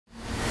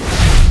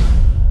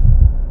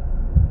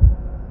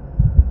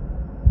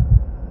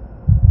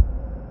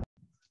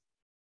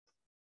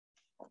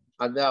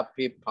අද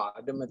අපේ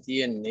පාඩම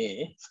තියෙන්නේ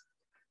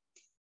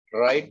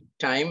right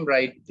time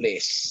right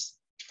place.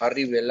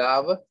 හරි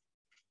වෙලාව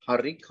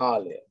හරි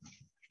කාලය.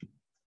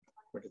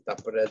 මට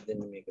තප්පරයක්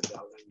දෙන්න මේක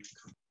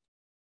දාගන්න.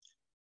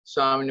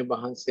 ස්වාමීන්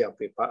වහන්සේ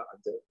අපේ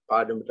අද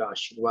පාඩමට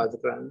ආශිර්වාද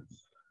කරන්න.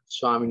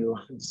 ස්වාමීන්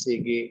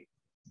වහන්සේගේ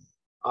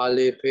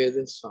ආලේපයේද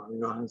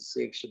ස්වාමීන්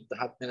වහන්සේගේ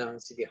ශුද්ධාත්මන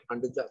වහන්සේගේ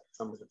හඬද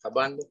සමග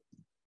තබන්න.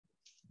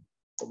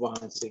 ඔබ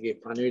වහන්සේගේ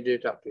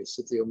පණිවිඩයට අපේ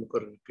සිත යොමු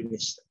කරන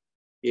පිණිස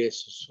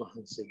යේසුස්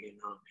වහන්සේගේ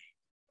නාමයෙන්.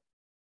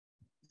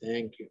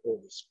 Thank you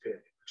Holy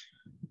Spirit.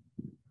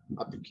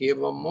 අපි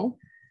කියවමු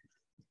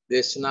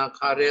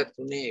දේශනාකාරය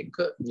තුනේ එක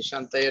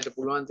නිශාන්තයට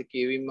පුළුවන් ද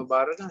කියවීම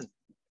බාර ගන්න.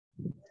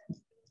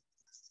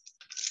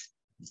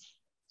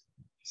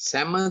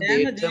 සෑම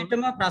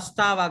දෙයකම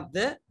ප්‍රස්තාවක්ද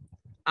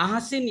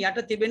අහසින්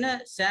යට තිබෙන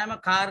සෑම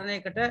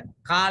කාරණයකට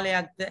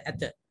කාලයක්ද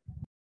ඇත.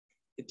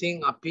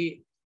 ඉතින් අපි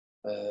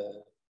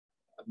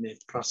මේ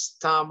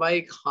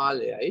ප්‍රස්තාවයි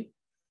කාලයයි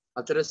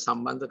අතර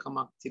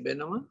සම්බන්ධකමක්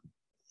තිබෙනවා.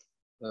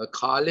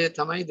 කාලය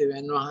තමයි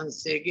දෙවියන්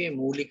වහන්සේගේ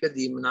මූලික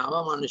දීමනාව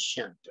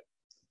මනුෂ්‍යයන්ට.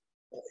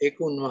 ඒක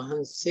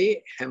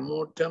උන්වහන්සේ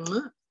හැමෝටම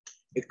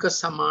එක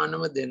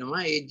සමානව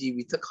දෙනවා ඒ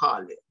ජීවිත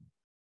කාලය.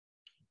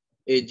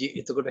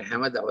 එතකොට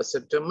හැම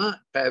දවසටම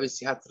පැය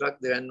 24ක්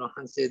දෙවියන්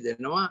වහන්සේ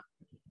දෙනවා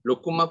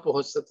ලොකුම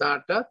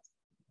පොහොසතාටත්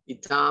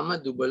ඊටාම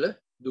දුබල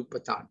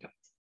දුප්පතාටත්.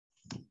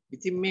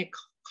 ඉතින් මේ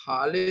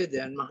කාලය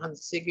දෙවියන්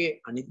වහන්සේගේ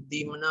අනිත්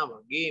දීමනා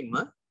වගේම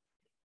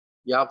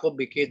යාකෝබ්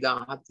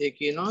 1:17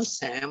 කියනවා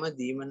සෑම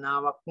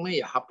දීමනාවක්ම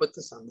යහපත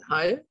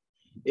සඳහාය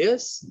එය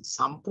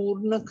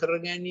සම්පූර්ණ කර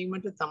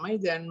ගැනීමට තමයි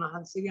දෙවියන්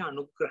වහන්සේගේ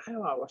අනුග්‍රහය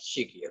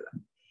අවශ්‍ය කියලා.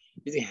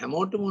 ඉතින්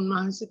හැමෝටම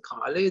උන්වහන්සේ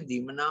කාලය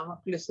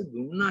දීමනාවක් ලෙස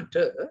දුන්නට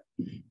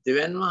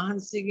දෙවියන්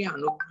වහන්සේගේ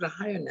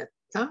අනුග්‍රහය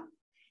නැත්තම්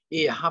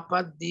ඒ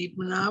යහපත්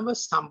දීමනාව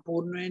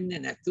සම්පූර්ණ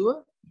වෙන්නේ නැතුව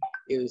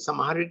ඒ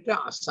සමහර විට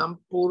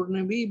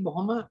අසම්පූර්ණ වී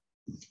බොහොම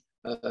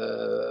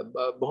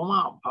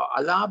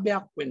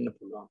අලාභයක් වෙන්න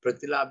පුළුවන්.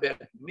 ප්‍රතිලාභයක්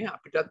මේ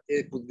අපිටත්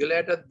ඒ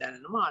පුද්ගලයාටත්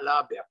දැනෙනවා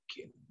අලාභයක්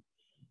කියන.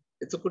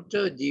 එතකොට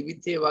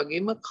ජීවිතේ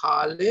වගේම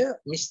කාලය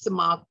මිස්ටර්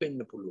මාක් වෙන්න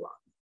පුළුවන්.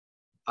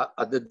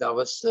 අද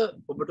දවස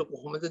ඔබට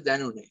කොහොමද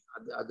දැනුනේ?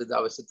 අද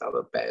දවසේ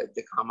තව පැය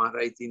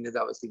දෙකමාරයි තියෙන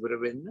දවස් ඉවර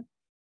වෙන්න.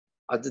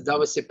 අද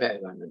දවසේ පැය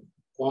ගන්න.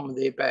 කොහොමද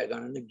මේ පැය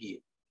ගන්න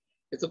ගියේ?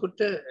 එතකොට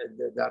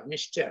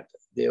ධර්මිෂ්ඨයට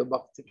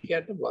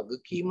දේවභක්තිකයට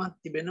වගකීමක්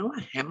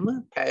තිබෙනවා හැම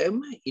පැයම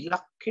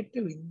ඉලක්කයට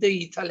විද්ද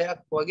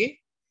ඊතලයක් වගේ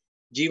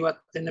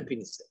ජීවත් වෙන්න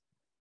පිණිස.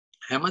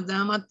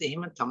 හැමදාමත්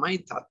එහෙම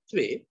තමයි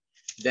තත්වේ.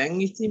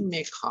 දැන් ඉතින්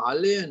මේ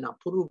කාලය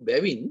නපුරු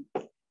බැවින්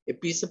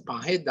එපිස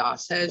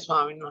 5:16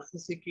 ස්වාමීන්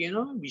වහන්සේ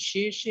කියනවා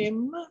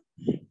විශේෂයෙන්ම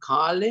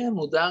කාලය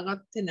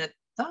මුදාගත්තේ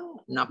නැත්තම්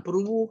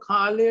නපුරු වූ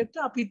කාලයට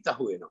අපිත්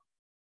අහු වෙනවා.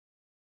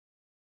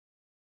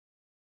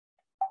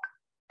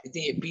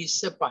 ඉතින් එපිස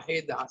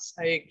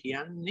 5:16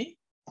 කියන්නේ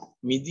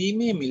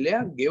මිදීමේ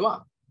මිලයක් ගෙවා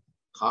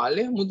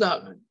කාලය මුදා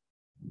ගන්න.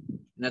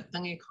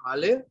 නැත්තම් ඒ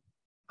කාලය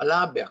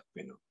අලාභයක්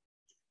වෙනවා.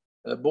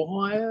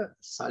 බොහෝ අය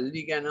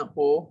සල්ලි ගැන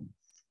හෝ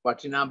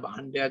වටිනා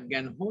භාණ්ඩයක්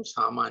ගැන හෝ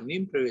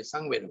සාමාන්‍යයෙන්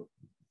ප්‍රවේශම් වෙනවා.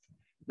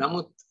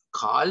 නමුත්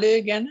කාලය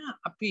ගැන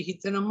අපි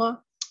හිතනවා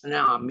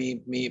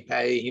මේ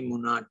පැයේ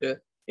හිමුණාට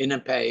එන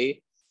පැයේ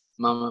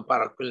මම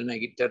පරක් වෙලා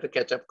නැගිට්ටට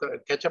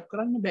කැචප්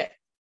කරන්න බෑ.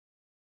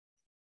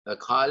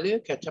 කාලය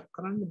කැචප්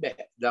කරන්න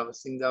බෑ.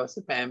 දවසින් දවස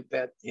පෑම්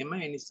පැයත් එහෙම.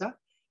 ඒ නිසා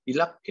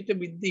ඉලක්කයට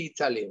බිද්ද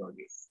ඊතලේ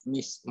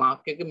වගේ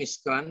මාක් එක මිස්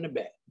කරන්න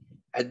බෑ.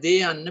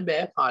 ඇදේ යන්න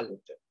බෑ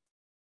කාලෙට.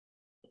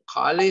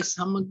 කාලේ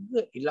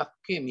සමග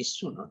ඉලක්කය මිස්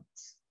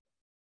වුණොත්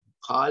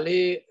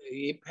කාලේ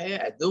මේ පැය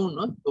ඇද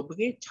වුණොත්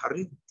ඔබගේ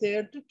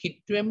චරිතයට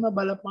කිට්ටුවෙන්ම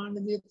බලපාන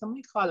දේ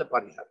තමයි කාල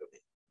පරිහරණය.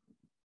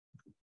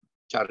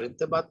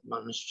 චරිතවත්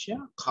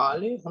මිනිස්සයා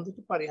කාලේ හොඳට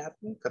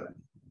පරිහරණය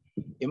කරන්නේ.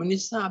 එම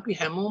නිසා අපි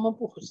හැමෝම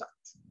පොහොසත්.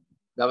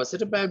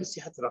 දවසට පැය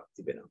 24ක්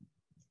තිබෙනවා.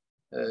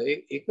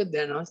 ඒක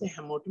දැනවසේ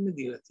හැමෝටම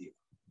දීලා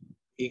තියෙනවා.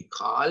 ඒ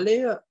කාලය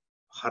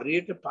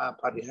හරියට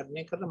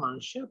පරිහරණය කරන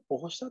මිනිස්සයා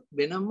පොහොසත්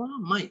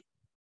වෙනවාමයි.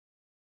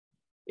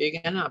 ඒ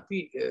ගැන අපි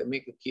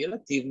මේක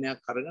කියලා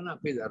තීරණයක් අරගෙන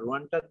අපේ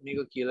දරුවන්ටත්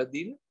මේක කියලා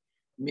දීලා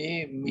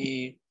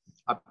මේ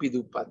අපි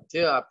දුප්පත්ය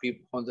අපි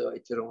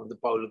එච්චර හොඳ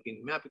පවුලකින්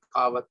ඉන්නේ අපි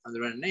කාවත්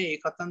හඳුනන්නේ නැහැ.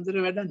 ඒ කතන්දර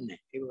වැඩක්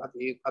නැහැ.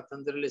 ඒ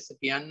කතන්දර ලෙස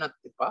කියන්නත්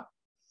එපා.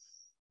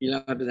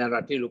 ඊළඟට දැන්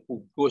රටේ ලොකු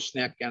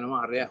උද්ඝෝෂණයක්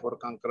යනවා අරයා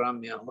හොරකම් කරා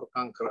මෙයා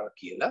හොරකම් කරා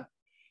කියලා.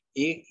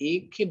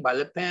 ඒකේ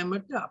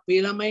බලපෑමට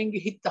අපේ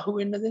ළමයින්ගේ හිත අහු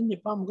වෙන්න දෙන්න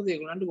එපා. මොකද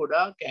ඒගොල්ලන්ට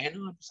ගොඩාක්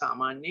ඇහෙනවා. අපි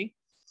සාමාන්‍යයෙන්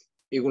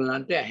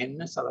ඒගොල්ලන්ට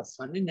ඇහෙන්න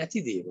සලස්වන්නේ නැති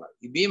දේවල්.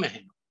 ඉබේම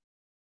ඇහෙනවා.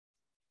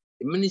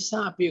 එම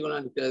නිසා අපි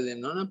ඒගොල්ලන්ට කියලා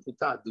දෙන්න ඕන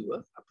පුතා දුව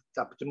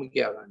අපිටම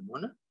කියා ගන්න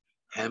ඕන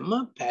හැම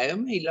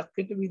පැයම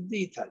ඉලක්කයට විද්ද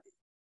ඊතලෙ.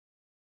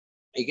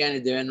 ඒ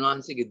කියන්නේ දෙවියන්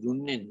වහන්සේගේ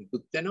දුන්නේ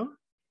නිකුත් වෙනවා.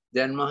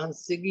 දෙවියන්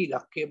වහන්සේගේ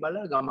ඉලක්කය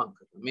බලා ගමන්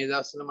කරනවා. මේ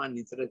දවස්වල මම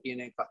නිතර කියන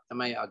එකක්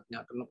තමයි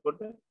ආඥා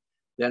කරනකොට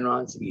දෙවියන්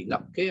වහන්සේගේ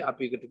ඉලක්කය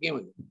අපි එකට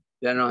කියමුද?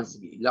 දෙවියන්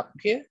වහන්සේගේ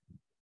ඉලක්කය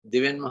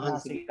දෙවියන්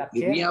වහන්සේගේ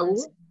ඉරියව්ව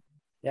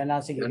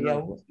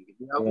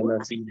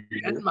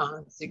දෙවියන්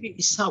වහන්සේගේ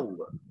ඉසව්ව.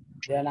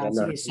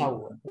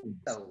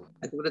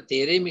 එතකොට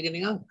තේරෙයි මේක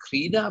නිකන්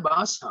ක්‍රීඩා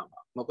භාෂාවක්.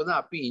 මොකද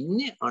අපි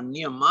ඉන්නේ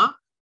අන්‍යමා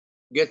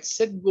get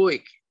set go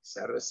එකේ.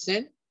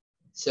 සරසෙන්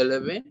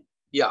සෙලවෙන්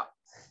යා.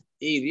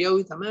 ඒ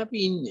ඉරියව්වේ තමයි අපි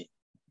ඉන්නේ.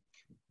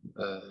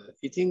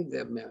 ඉතින්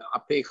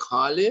අපේ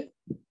කාලය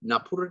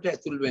නපුරට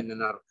ඇතුල් වෙන්න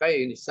නරකයි.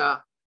 ඒ නිසා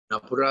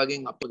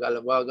නපුරාගෙන් අප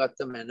ගලවා ගත්ත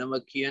මැනව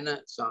කියන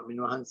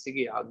ස්වාමීන්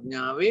වහන්සේගේ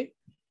ආඥාවේ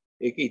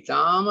ඒක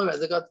ඊටාම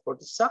වැදගත්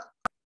කොටසක්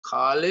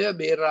කාලය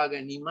බේරා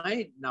ගැනීමයි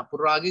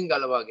නපුරාගෙන්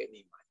ගලවා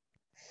ගැනීමයි.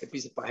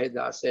 එපිස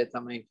 5:16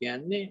 තමයි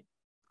කියන්නේ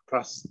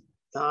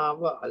ප්‍රස්තාව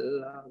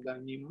අල්ලා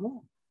ගනිමු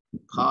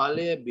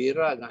කාලය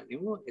බේරා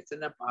ගනිමු.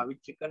 එතන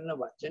පාවිච්චි කරන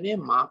වචනේ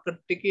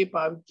මාකට් එකේ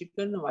පාවිච්චි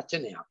කරන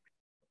වචනයක්.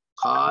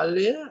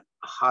 කාලය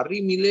හරි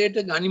මිලයට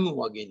ගනිමු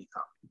වගේ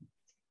නිකන්.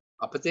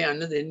 අපිට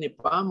යන්න දෙන්න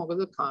එපා.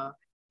 මොකද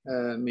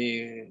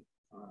මේ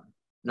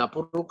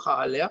නපුරු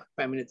කාලයක්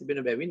පැමිණ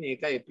තිබෙන බැවින්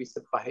ඒකයි එපිස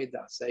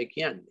 5:16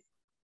 කියන්නේ.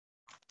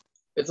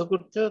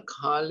 එතකොට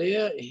කාලය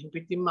එහෙම්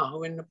පිටින්ම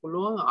අහුවෙන්න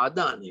පුළුවන්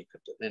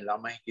ආදානයකට. දැන්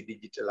ළමයිගේ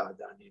ඩිජිටල්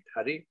ආදානයට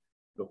හරි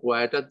ලොකු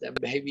අයටත්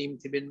බැහැවීම්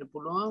තිබෙන්න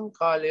පුළුවන්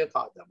කාලය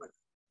කාදමන.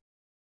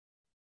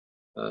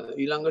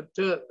 ඊළඟට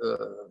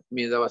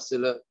මේ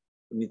දවස්වල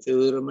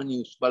නිතරම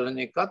නිවුස් බලන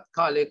එකත්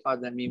කාලය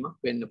කාදැමීමක්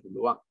වෙන්න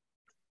පුළුවන්.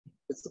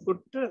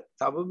 එතකොට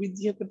තව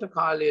විදිහකට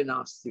කාලය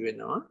නාස්ති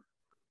වෙනවා.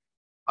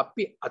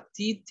 අපි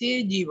අතීතයේ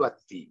ජීවත්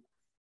වීම.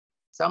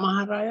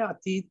 සමහර අය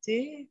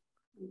අතීතයේ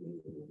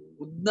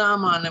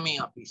උද්දාමානමේ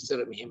අපි ඉස්සර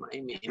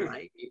මෙහෙමයි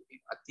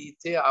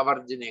අතීතයේ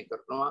ආවර්ජනය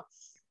කරනවා.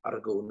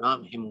 අර්ග වුණා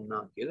මෙහෙම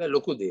වුණා කියලා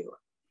ලොකු දේවල්.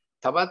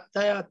 තවත්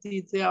අය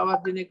අතීතයේ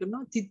ආවර්ජනය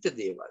කරනවා තිත්ත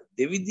දේවල්.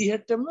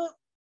 දෙවිදිහටම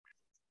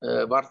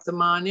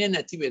වර්තමානය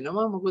නැති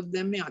වෙනවා. මොකද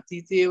දැන් මේ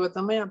අතීතයේව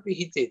තමයි අපි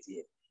හිතේ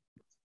තියෙන්නේ.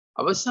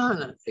 අවසාන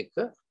එක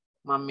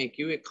මම මේ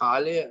කිව්වේ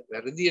කාලය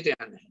වැරදියට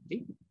යන හැටි.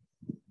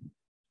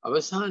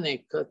 අවසාන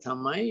එක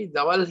තමයි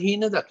දවල්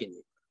හීන දකින්න.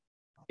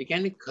 ඒ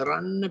කියන්නේ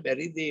කරන්න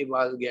බැරි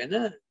දේවල් ගැන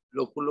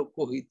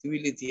ලොකු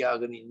හිතවිලි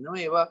තියාගෙන ඉන්නවා.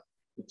 ඒවා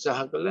උත්සාහ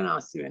කළා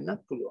නැස්ති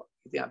වෙන්නත් පුළුවන්.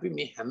 ඉතින් අපි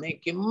මේ හැම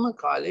එකෙම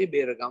කාලේ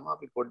බේරගමු.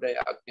 අපි පොඩ්ඩක්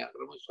ආඥා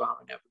කරමු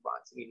ස්වාමීන්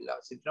වහන්සේ ඉල්ලා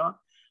සිටිනවා.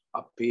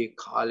 අපේ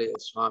කාලය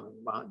ස්වාමීන්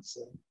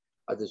වහන්සේ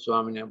අද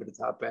ස්වාමීන් අපිට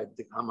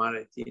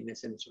තාපෑද්දකමාරයි තියෙන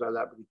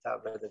සෙන්සුරාදා අපිට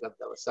තාපෑදගත්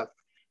දවසක්.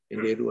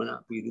 එළේරුවන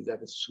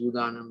පීරිදාට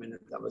සූදානම් වෙන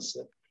දවස.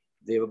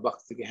 දේව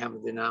භක්තික හැම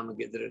දෙනාම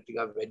ගෙදර ටිකක්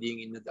වැඩියෙන්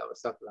ඉන්න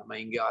දවසක්.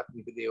 ළමයින්ගේ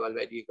ආත්මික දේවල්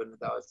වැඩි කරන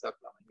දවසක්.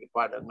 ළමයින්ගේ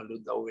පාඩම් වල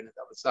උදව් වෙන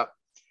දවසක්.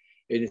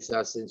 ඒ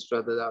නිසා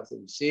සෙන්සුරාදා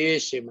දවසේ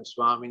විශේෂයෙන්ම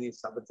ස්වාමීන්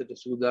සබතට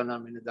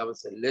සූදානම් වෙන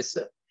දවස ලෙස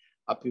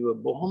අපිව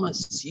බොහොම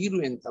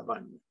සීරුවෙන්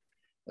තබන්න.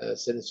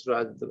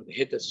 සෙන්සුරාදා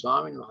හෙට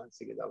ස්වාමීන්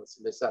වහන්සේගේ දවස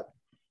ලෙසත්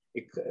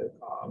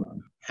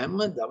හැම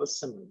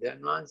දවසම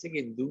දැන්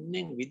වහන්සේගේ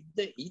දුන්නෙන් විද්ද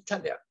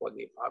ඊතලයක්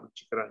වගේ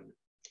පාවිච්චි කරන්න.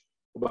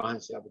 ඔබ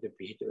වහන්සේ අපිට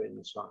පිහිට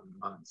වෙන්න ස්වාමීන්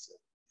වහන්සේ.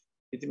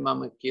 ඉතින්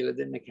මම කියලා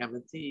දෙන්න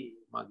කැමති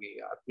මගේ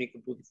ආත්මික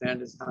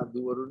පුත්‍රයන්ට සහ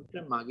දුවරුන්ට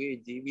මගේ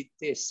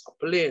ජීවිතයේ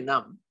සඵලය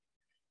නම්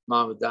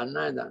මම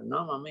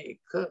දන්නවා මම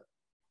එක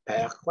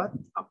පැයක්වත්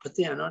අපත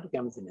යනවට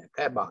කැමති නෑ.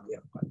 පැය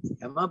භාගයක්වත්.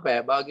 හැම පැය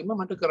භාගෙම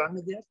මට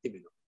කරන්න දෙයක්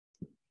තිබෙනවා.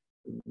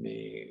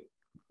 මේ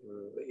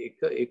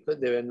එක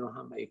දෙවන්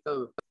වහම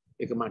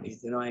එක මට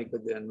හිතෙනවා එක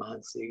දෙවන්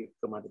වහන්සේ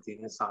එක මට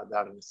තියෙන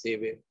සාධාරණ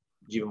සේවය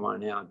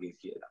ජීවමානය ආගේ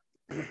කියලා.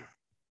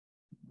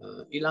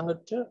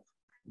 ඊළඟට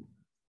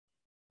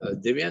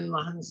දෙවියන්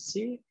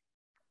වහන්සේ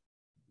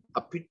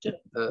අපිට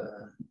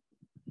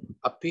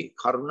අපි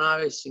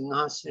කරුණාවේ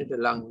සිංහාසනයට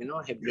ලං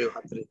වෙනවා. හෙබ්‍රේය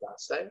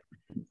 4:16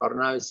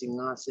 කරුණාවේ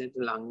සිංහාසනයට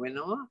ලං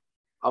වෙනවා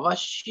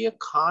අවශ්‍ය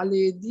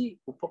කාලයේදී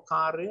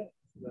උපකාරය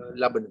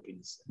ලබන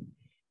පිණිස.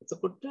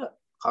 එතකොට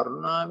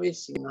කරුණාවේ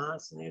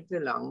සිංහාසනයට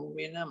ලං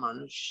වෙන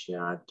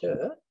මනුෂ්‍යයාට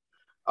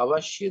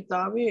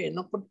අවශ්‍යතාවය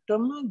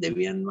එනකොටම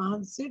දෙවියන්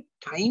වහන්සේ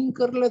ටයිම්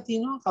කරලා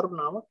තිනවා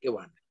කරුණාවක්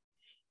එවන්න.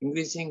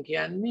 ඉංග්‍රීසියෙන්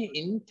කියන්නේ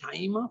in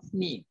time of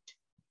need.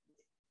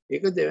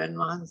 ඒක දෙවියන්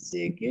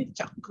වහන්සේගේ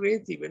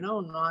චක්‍රයේ තිබෙනවා.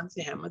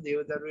 උන්වහන්සේ හැම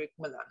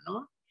දේවදරුවෙක්ම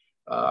දන්නවා.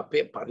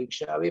 අපේ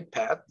පරීක්ෂාවේ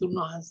පැත්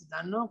උන්වහන්සේ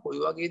දන්නවා කොයි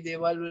වගේ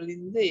දේවල්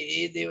වලින්ද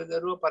ඒ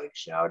දේවදරුව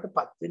පරීක්ෂාවට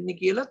පත් වෙන්නේ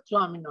කියලා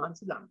ස්වාමීන්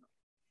වහන්සේ දන්නවා.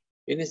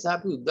 ඒ නිසා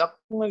අපි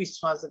උදක්ම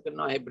විශ්වාස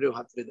කරනවා හෙබ්‍රේය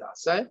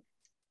 4:16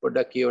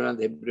 පොඩ්ඩක් කියවනද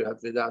හෙබ්‍රේය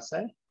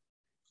 4:16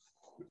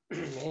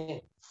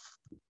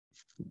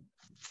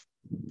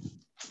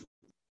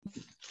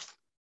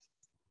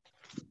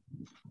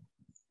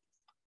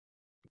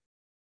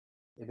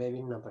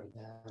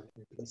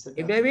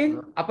 එබැවින්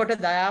අපට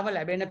දයාව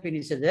ලැබෙන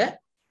පිණිසද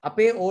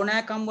අපේ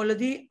ඕනෑකම්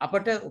වලදී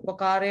අපට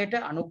උපකාරයට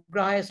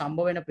අනුග්‍රහය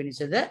සම්භව වෙන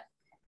පිණිසද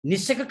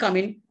නිස්සක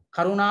කමින්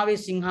කරුණාවේ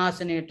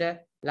සිංහාසනයට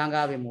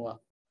ළඟා වෙමුවා.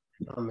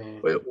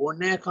 ඔය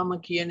ඕනෑකම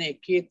කියන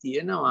එකේ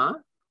තියෙනවා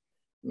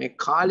මේ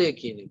කාලය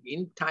කියන එක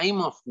in time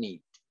of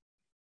need.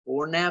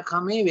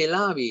 ඕනෑකමේ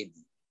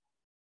වෙලාවේදී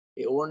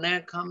ඒ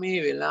ඕනෑකමේ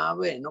වෙලාව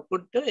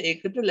එනකොට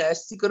ඒකට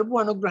ලෑස්ති කරපු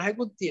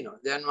අනුග්‍රහයකුත්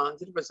තියෙනවා. දැන්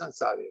වහන්සේට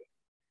ප්‍රශංසාව වේවා.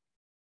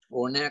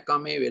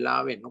 ඕනෑකමේ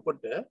වෙලාව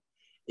එනකොට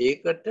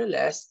ඒකට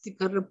ලෑස්ති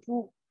කරපු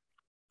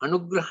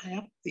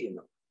අනුග්‍රහයක්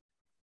තියෙනවා.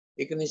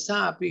 ඒක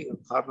නිසා අපි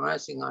කරුණා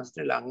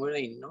සිංහාසනේ ළඟ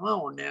වෙලා ඉන්නවා.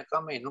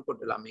 ඕනෑකම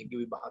එනකොට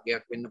ළමයිගේ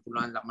විභාගයක් වෙන්න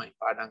පුළුවන්. ළමයි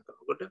පාඩම්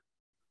කරනකොට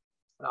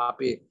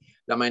අපේ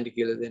ළමයින්ට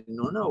කියලා දෙන්න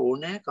ඕන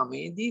ඕනෑ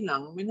කමේදී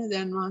ලං වෙන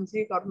දැන්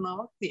වහන්සේ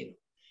කරුණාවක්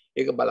තියෙනවා.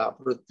 ඒක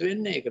බලාපොරොත්තු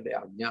වෙන්න, ඒකට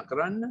ආඥා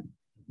කරන්න,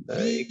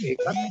 ඒකත්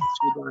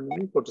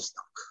සූදානමේ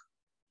කොටසක්.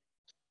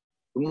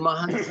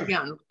 උන්වහන්සේගේ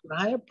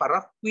අනුග්‍රහය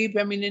පරක් වී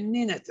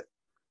පැමිණෙන්නේ නැත.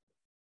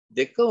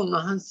 දෙක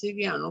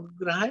උන්වහන්සේගේ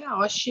අනුග්‍රහය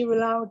අවශ්‍ය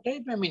වෙලාවටයි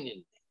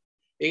පැමිණෙන්නේ.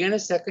 ඒ ගැන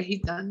සැක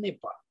හිතන්න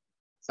එපා.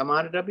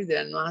 සමහරට අපි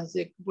දැන්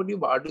වහන්සේ පොඩි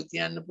වාඩු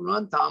තියන්න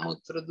පුළුවන් තාම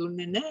උත්තර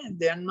දුන්නේ නැහැ.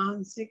 දැන්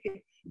වහන්සේගේ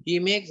he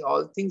makes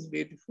all things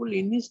beautiful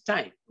in his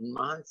time.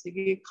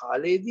 උන්වහන්සේගේ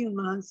කාලයේදී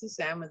උන්වහන්සේ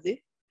සෑම දේ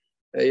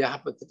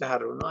යහපතට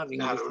හරවනවා.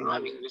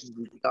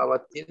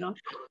 රිංගිස්තාවක් තියෙනවා.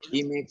 he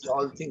makes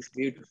all things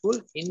beautiful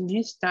in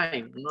his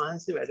time.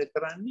 උන්වහන්සේ වැඩ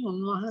කරන්නේ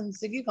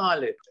උන්වහන්සේගේ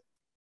කාලයට.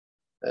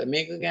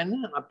 මේක ගැන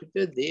අපිට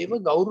දේව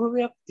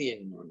ගෞරවයක්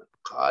තියෙන්න ඕන.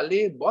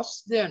 කාලේ බොස්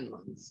දැන්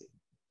වහන්සේ.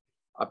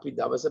 අපි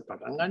දවස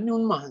පටන් ගන්න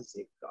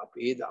උන්වහන්සේ.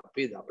 අපේ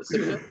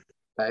දවසට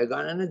පැය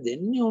ගණන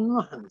දෙන්නේ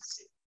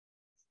උන්වහන්සේ.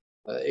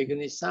 ඒක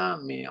නිසා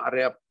මේ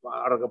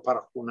අරග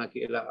පරක් වුණා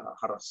කියලා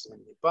හරස්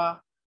වෙන්න එපා.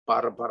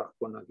 පාර පරක්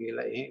වුණා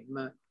කියලා එහෙම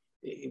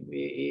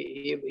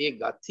ඒ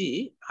ගති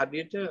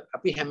හරියට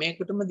අපි හැම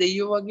එකටම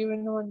දෙයියෝ වගේ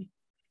වෙනවනේ.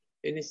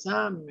 ඒ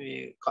නිසා මේ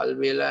කල්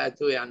වේලා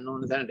ඇතුව යන්න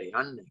ඕන තැනට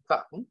යන්න එකක්.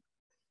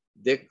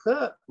 දෙක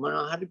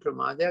මොනවා හරි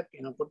ප්‍රමාදයක්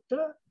එනකොට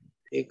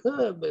ඒක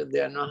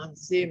දැන්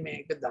වහන්සේ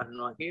මේක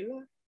දන්නවා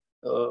කියලා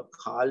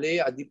කාලයේ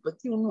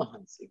අධිපති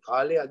උන්වහන්සේ.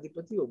 කාලයේ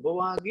අධිපති ඔබ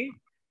වාගේ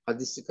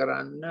හදිස්සි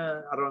කරන්න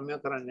අරවම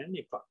කරන්න යන්න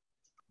එපා.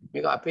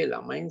 මේක අපේ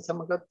ළමයින්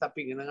සමගත් අපි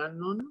ඉගෙන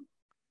ගන්න ඕන.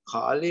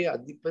 කාලයේ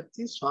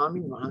අධිපති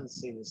ස්වාමින්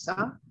වහන්සේ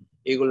නිසා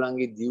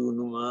ඒගොල්ලන්ගේ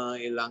දියුණුව,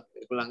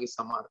 ඒගොල්ලන්ගේ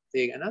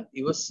සමර්ථය ගැන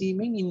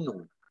ඉවසීමෙන් ඉන්න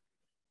ඕන.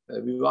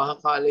 විවාහ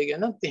කාලය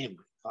ගැනත්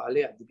එහෙමයි.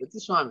 කාලයේ අධිපති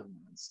ස්වාමින්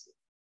වහන්සේ.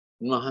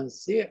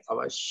 උන්වහන්සේ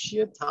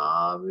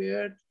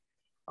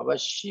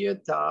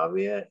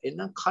අවශ්‍යතාවය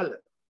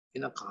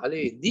එන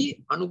කාලයේදී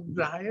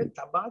අනුග්‍රහය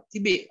තබා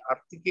තිබේ.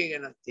 ආර්ථිකය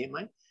ගැනත්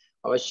එහෙමයි,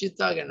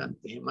 අවශ්‍යතාව ගැනත්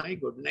එහෙමයි,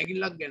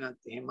 ගොඩනැගිල්ලක්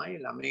ගැනත් එහෙමයි,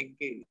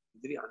 ළමයින්ගේ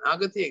ඉදිරි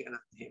අනාගතය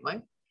ගැනත් එහෙමයි.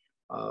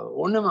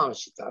 ඕනම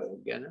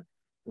අවශ්‍යතාවයක් ගැන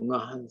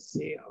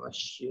උන්වහන්සේ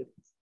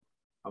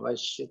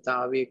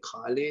අවශ්‍යතාවයේ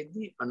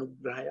කාලයේදී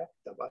අනුග්‍රහයක්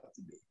තබා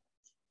තිබේ.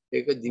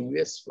 ඒක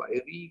දිව්‍ය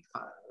ස්වෛරී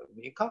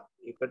මේක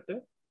ඒකට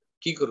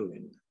කීකරු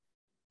වෙන්න.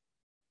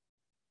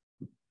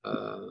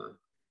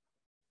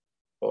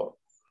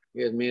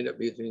 He has made a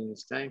between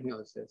his time, he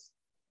also says.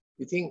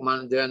 You think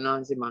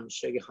Devanansi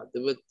Manushyaගේ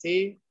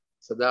හදවතේ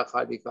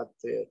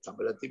සදාකාලිකත්වය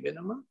තබලා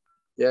තිබෙනවා.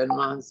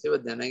 දෙවන්වහන්සේව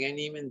දැන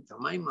ගැනීමෙන්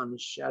තමයි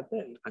මනුෂ්‍යයාට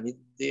අනිත්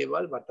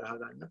දේවල් වටහා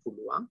ගන්න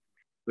පුළුවන්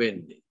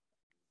වෙන්නේ.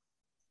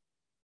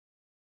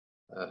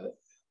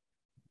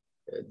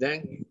 දැන්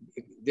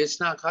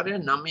දේශනාකාරය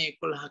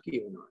 9:11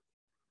 කියනවා.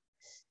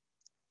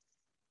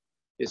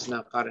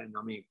 දේශනාකාරය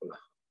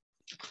 9:11.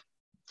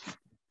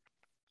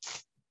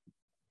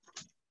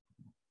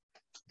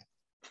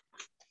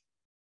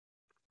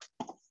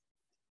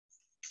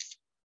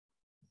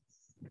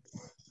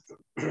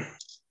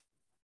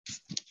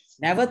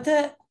 නැවත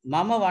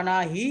මම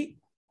වනාහි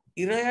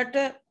ඉරයට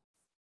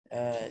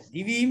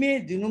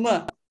දිවීමේ දිනුම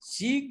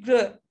ශීඝ්‍ර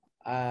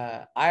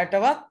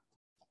අයටවත්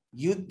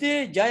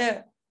යුද්ධයේ ජය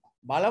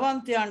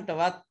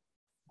බලවන්තයන්ටවත්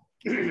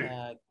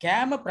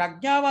කෑම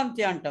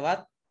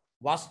ප්‍රඥාවන්තයන්ටවත්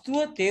වස්තුව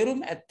තේරුම්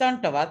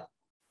ඇත්තන්ටවත්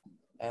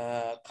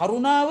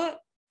කරුණාව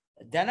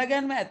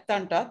දැනගැන්ම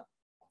ඇත්තන්ටත්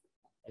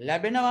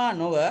ලැබෙනවා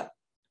නොව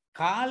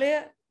කාලය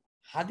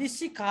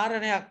හදිසි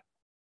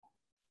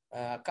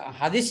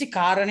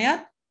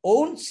කාරණයක්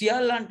ඔවුන්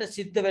සියල්ලන්ට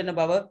සිද්ධ වෙන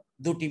බව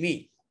දුටිමි.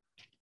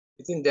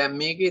 ඉතින් දැන්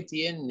මේකේ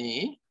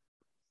තියෙන්නේ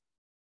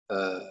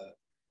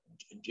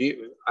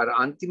අර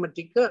අන්තිම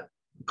ටික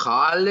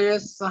කාලය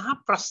සහ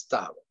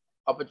ප්‍රස්තාව,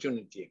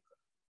 opportunity එක.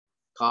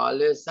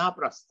 කාලය සහ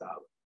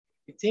ප්‍රස්තාව.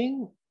 ඉතින්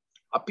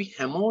අපි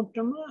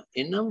හැමෝටම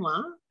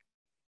එනවා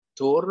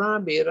තෝරා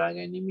බේරා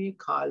ගැනීමේ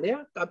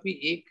කාලයක්. අපි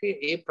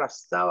ඒ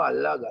ප්‍රස්තාව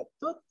අල්ලා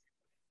ගත්තොත්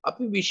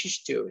අපි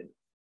විශිෂ්ටය වෙනවා.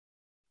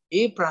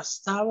 ඒ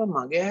ප්‍රස්තාව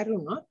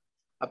මගහැරුණොත්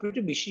අපිට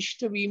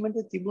විශිෂ්ට වීමට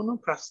තිබුණු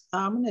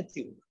ප්‍රස්තාව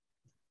නැති වුණා.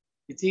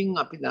 ඉතින්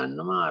අපි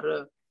දන්නවා අර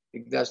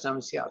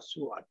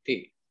 1988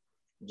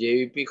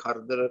 JVP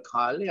කරදර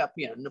කාලේ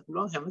අපි යන්න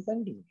පුළුවන්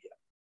හැමතැනටම ගියා.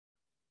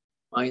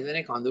 මම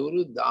හිතන්නේ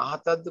කඳවුරු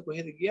 17ක්ද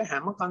කොහෙද ගියා.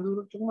 හැම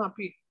කඳවුරටම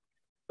අපි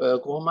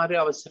කොහොම හරි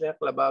අවසරයක්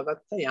ලබා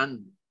ගත්තා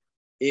යන්න.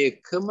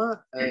 ඒකම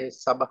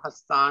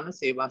සභාස්ථාන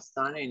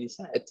සේවාස්ථාන ඒ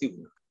නිසා ඇති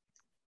වුණා.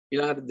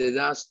 ඊළඟට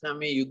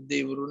 2009 යුද්ධය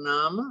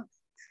ඉවරුනාම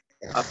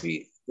අපි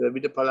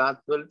ද්‍රවිඩ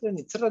පළාත්වලට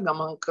නිතර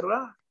ගමන්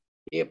කරා.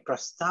 ඒ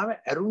ප්‍රස්තාව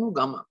ඇරුණු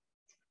ගම.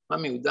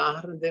 මම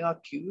උදාහරණ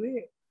දෙකක්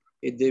කිව්වේ.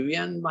 ඒ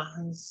දෙවියන්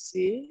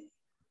වහන්සේ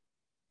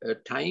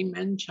time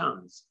and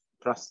chance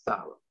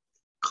ප්‍රස්තාව.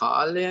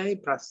 කාලයයි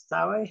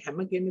ප්‍රස්තාවයි හැම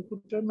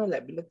කෙනෙකුටම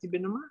ලැබිලා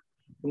තිබෙනවා.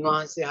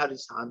 උන්වහන්සේ හරි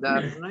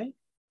සාධාරණයි.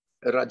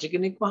 රජ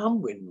කෙනෙක්ව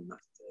හම්බ වෙන්න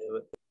උනත්,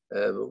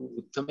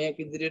 උත්තමයෙක්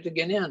ඉදිරියට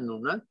ගෙන යන්න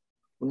උනත්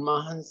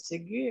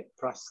උන්වහන්සේගේ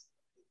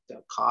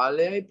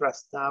කාලයයි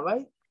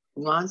ප්‍රස්තාවයි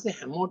උන්වහන්සේ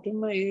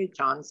හැමෝටම ඒ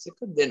chance එක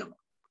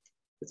දෙනවා.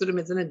 ඒතර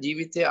මෙතන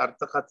ජීවිතයේ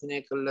අර්ථකථනය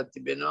කරලා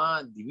තිබෙනවා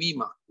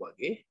දිවීමක්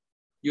වගේ,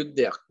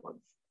 යුද්ධයක්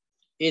වගේ.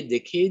 ඒ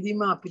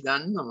දෙකේදීම අපි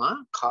දන්නවා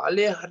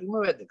කාලය හරිම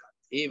වැදගත්.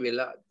 ඒ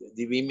වෙලා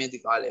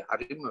දිවීමේදී කාලය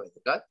හරිම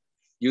වැදගත්.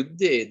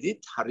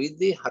 යුද්ධයේදීත් හරි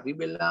දේ හරි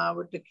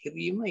වෙලාවට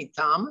කිරීම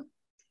ඊටාම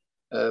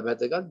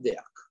වැදගත්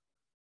දෙයක්.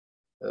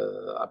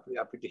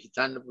 අපිට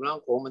හිතන්න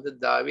පුළුවන් කොහොමද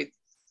දාවිත්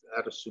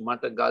අර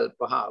සුමට ගල්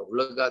පහ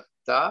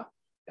උලගත්තා.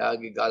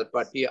 එයාගේ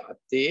ගල්පටිය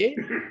අතේ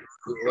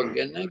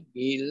ඉවගෙන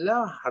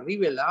ගිහිල්ලා හරි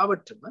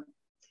වෙලාවටම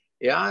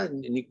එයා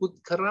නිකුත්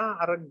කරා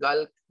අර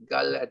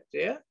ගල්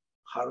ඇටය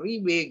හරි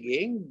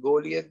වේගෙන්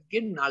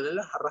ගෝලියෙක්ගෙන් නළල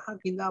හරහා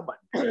කිඳා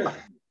බන්න.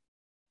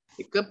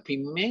 එක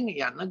පිම්මෙන්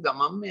යන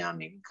ගමන්ම එයා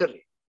මේක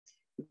කරේ.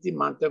 ඉතින්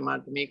මට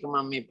මේක මම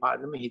මේ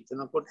පාඩම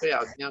හිතනකොට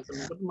ආඥා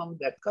කරනකොට මම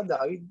දැක්කා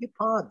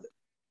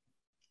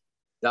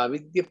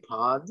දාවිද්ගේ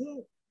පාද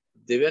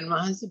දෙවියන්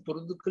වහන්සේ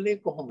පුරුදු කළේ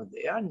කොහොමද?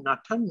 එයා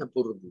නටන්න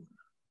පුරුදු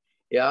වුණා.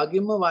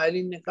 එයාගෙම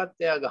වයලින් එකත්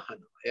එයා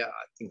ගහනවා. එයා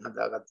අතින්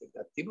හදාගත්ත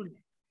එකක්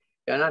තිබුණේ.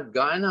 එයා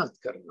ගායනාත්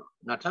කරනවා.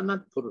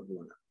 නටන්නත් පුරුදු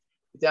වුණා.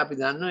 ඉතින් අපි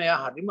දන්නවා එයා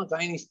හරිම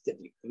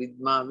කයිනිස්තටික්.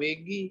 රිද්මා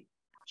වේගී,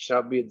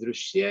 ශ්‍රව්‍ය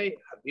දෘශ්‍යයි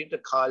හරියට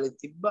කාලේ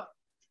තිබ්බා.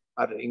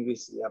 අර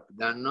ඉංග්‍රීසි අපි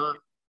දන්නවා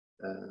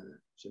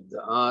शुद्ध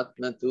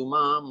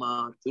आत्मतुमा मा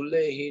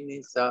तुलेहि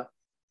निसा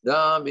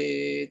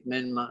दावेत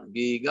men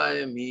මගේ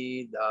ගයමි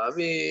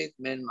දාවේත්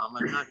men මම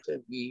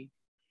නටමි.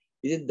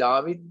 ඉතින්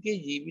දාවිද්ගේ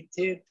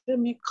ජීවිතයට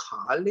මේ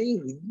කාලේ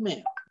රිද්මය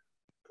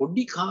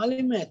පොඩි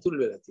කාලෙම ඇතුල්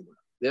වෙලා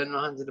තිබුණා. දෙවියන්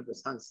වහන්සේට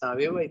ප්‍රශංසා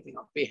වේවා.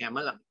 ඉතින් අපේ හැම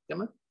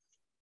ළමයකම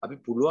අපි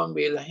පුළුවන්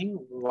වේලහින්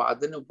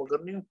වාදන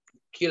උපකරණ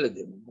කියලා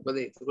දෙමු. මොකද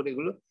එතකොට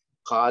ඒගොල්ලෝ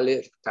කාලය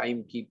ටයිම්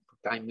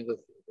එක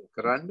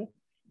කරන්න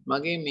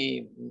මගේ මේ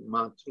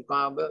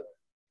මාතෘකාව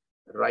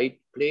right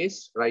place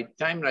right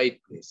time right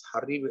place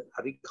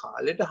hari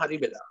කාලෙට හරි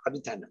වෙලා හරි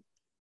තැන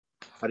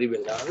හරි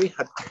වෙලාවේ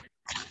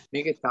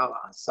මේකේ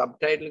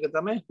සබ්ටයිටල් එක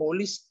තමයි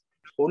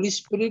holy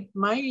spirit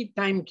my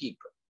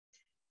timekeeper.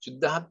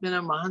 සුද්ධාත්මන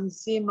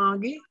වහන්සේ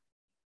මාගේ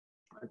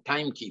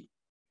timekeeper.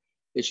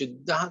 ඒ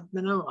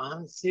සුද්ධාත්මන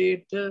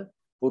වහන්සේට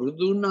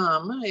පුරුදු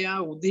වුණාම එයා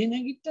උදේ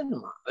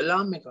නැගිටිනවා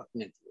අලාම් එකක්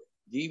නැතුව.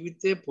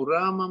 ජීවිතේ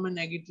පුරා මම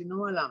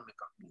නැගිටිනවා අලාම්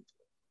එකක් නැතුව.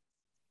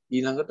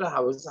 ඊළඟට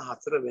හවස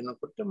 4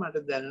 වෙනකොට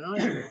මට දැනෙනවා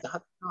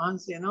සුද්ධාත්ම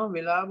වහන්සේ එනවා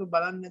වෙලාව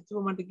බලන්න නැතුව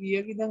මට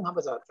කීයකි දැන්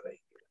හවස 4යි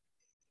කියලා.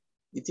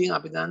 ඉතින්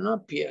අපි දන්නවා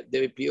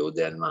දෙවි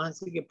පියෝදයන්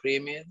වහන්සේගේ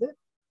ප්‍රේමයේද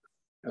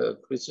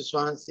ක්‍රිස්තුස්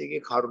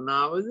වහන්සේගේ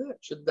කරුණාවද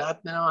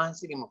සුද්ධාත්ම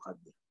වහන්සේගේ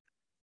මොකද්ද?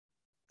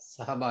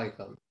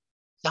 සහභාගීකම.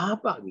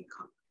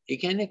 සහභාගීකම. ඒ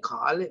කියන්නේ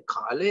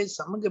කාලේ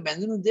සමග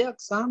බැඳුණු දෙයක්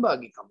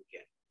සහභාගීකම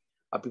කියන්නේ.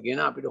 අපි කියන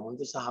අපිට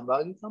හොඳ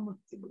සහභාගීකමක්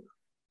තිබුණා.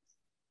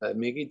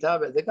 මේක ඉතා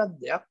වැදගත්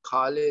දෙයක්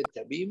කාලයේ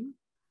තැබීම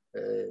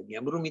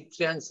ගැඹුරු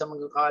මිත්‍රයන්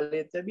සමග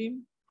කාලයේ තැබීම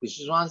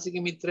ක්‍රිස්තුස්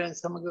වහන්සේගේ මිත්‍රයන්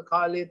සමග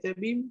කාලයේ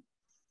තැබීම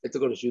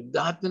එතකොට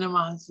සුද්ධාත්මන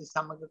වහන්සේ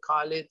සමග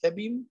කාලයේ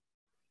තැබීම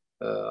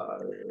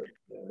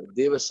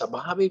දේව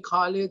සභාවේ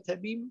කාලයේ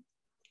තැබීම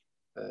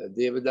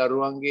දේව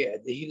දරුවන්ගේ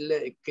ඇදහිල්ල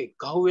එක්ක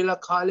එකහුව වෙලා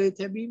කාලයේ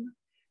තැබීම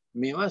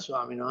මේවා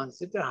ස්වාමීන්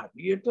වහන්සේට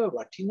හරියට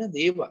වටින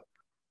දේවල්.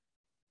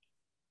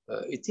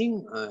 ඉතින්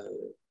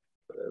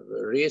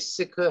රේස්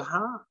එක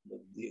හා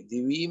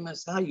දිවීම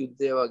සහ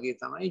යුද්ධය වගේ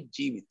තමයි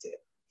ජීවිතය.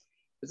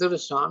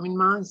 එතකොට ස්වාමීන්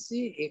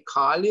වහන්සේ ඒ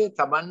කාලය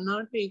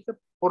තබන්නාට ඒක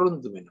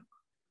පොරොන්දු වෙනවා.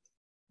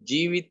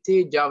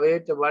 ජීවිතයේ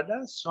ජවයට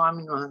වඩා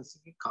ස්වාමීන්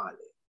වහන්සේගේ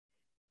කාලය.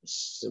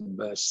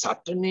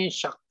 සටනේ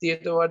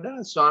ශක්තියට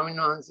වඩා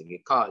ස්වාමීන්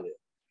වහන්සේගේ කාලය.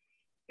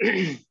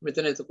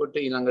 මෙතන එතකොට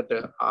ඊළඟට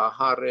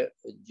ආහාර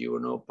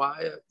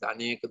ජීවනෝපාය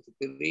ධනය එකතු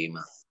කිරීම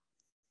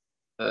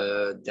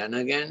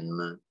දැනගැන්ම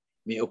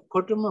මේ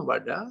ඔක්කොටම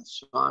වඩා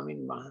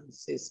ස්වාමීන්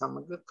වහන්සේ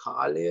සමග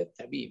කාලය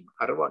තැබීම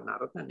අරව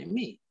නරක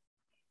නෙමෙයි.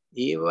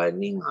 ඒ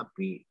වලින්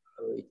අපි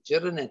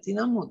එච්චර නැති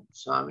නමුත්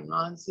ස්වාමීන්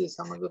වහන්සේ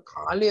සමග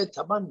කාලය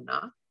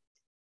තබන්නා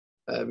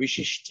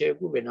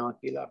විශිෂ්ටයෙකු වෙනවා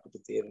කියලා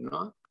අපිට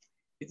තේරෙනවා.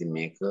 ඉතින්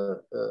මේක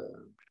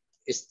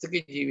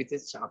එස්තගේ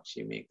ජීවිතයේ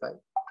සාක්ෂි මේකයි.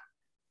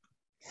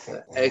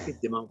 ඇයගේ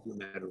දෙමව්පියෝ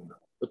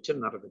මැරුණා. ඔච්චර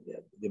නරක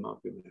දෙයක්ද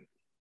දෙමව්පියෝ මැරුණා.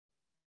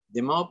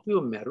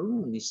 දෙමව්පියෝ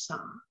මැරුණු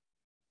නිසා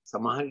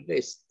සමහර විට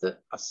එස්ත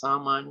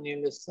අසාමාන්‍ය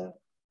ලෙස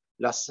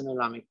ලස්සන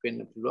ළමෙක් වෙන්න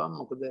පුළුවන්.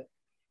 මොකද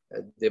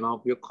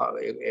දෙමව්පියෝ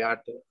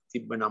එයාට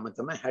තිබ්බ නම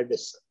තමයි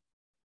හැඩස්.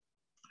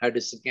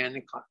 හැඩස්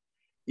කියන්නේ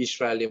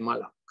ඊශ්‍රායලයේ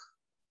මලක්.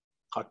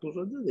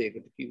 කටුරද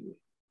දෙයකට කිව්වේ.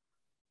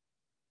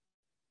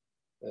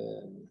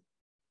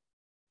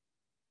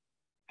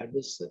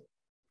 හැඩස්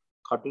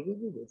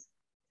කටුරද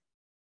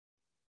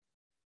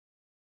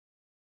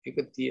ඒක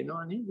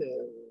තියෙනවා නේද?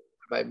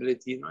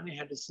 බයිබලයේ තියෙනවානේ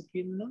හැඩස්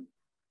කියන නම.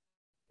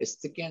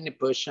 එස්ත කියන්නේ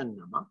පර්ෂන්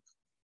නමක්.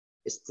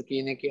 එස්ත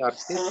කියන එකේ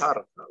අර්ථය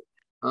තාරකාව.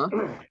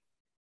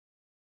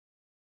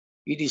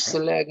 ඊට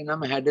ඉස්සෙල්ලාගේ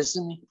නම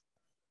හැඩස්නේ.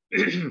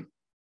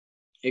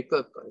 ඒක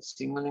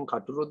සිංහලෙන්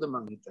කටුරොද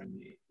මං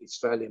හිතන්නේ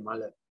ඊශ්‍රායලයේ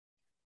මල.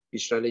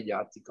 ඊශ්‍රායලයේ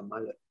ජාතික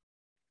මල.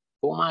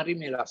 කොහොම හරි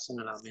මේ ලස්සන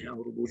ළමයා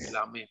හුරුබුත්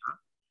ළමයා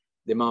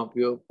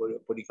දෙමාපියෝ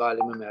පොඩි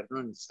කාලෙම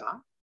මැරුණ නිසා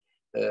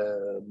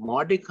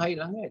මොඩෙකයි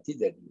ළඟ ඇති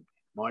දැඩි.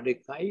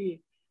 මොඩෙකයි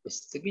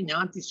එස්තගේ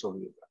ඥාති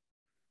සොහොයුක.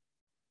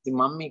 ඉතින්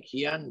මම මේ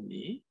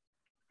කියන්නේ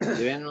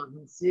දෙවියන්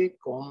වහන්සේ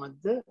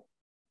කොහොමද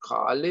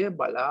කාලය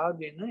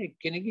බලාගෙන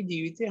එක්කෙනෙකුගේ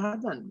ජීවිතය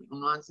හදන්නේ.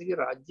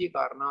 උන්වහන්සේගේ රාජ්‍ය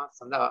කාරණා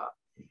සඳහා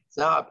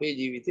සහ අපේ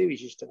ජීවිතයේ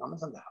විශිෂ්ටකම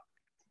සඳහා.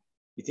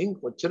 ඉතින්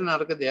කොච්චර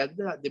නරක දෙයක්ද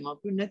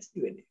දෙමාපියෝ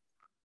නැති වෙන්නේ.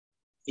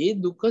 ඒ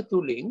දුක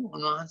තුලින්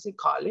උන්වහන්සේ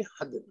කාලේ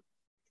හදනවා.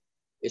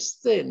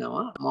 එස්තේ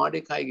එනවා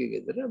මොඩෙකයිගේ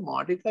ගෙදර.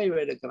 මොඩෙකයි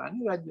වැඩ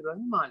කරන්නේ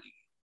රජුරන්ගේ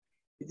මාලිගයේ.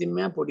 ඉතින්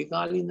මම පොඩි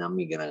කාලේ ඉඳන්ම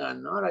ඉගෙන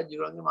ගන්නවා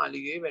රජුරන්ගේ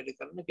මාලිගයේ වැඩ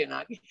කරන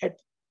කෙනාගේ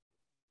හැටි.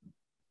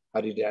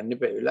 හරියට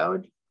යන්නේ පෙර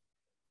වෙලාවට.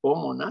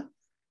 කොහොම වුණත්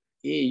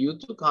ඒ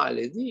යුතු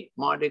කාලෙදී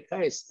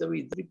මොඩෙකයි එස්තව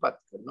ඉදිරිපත්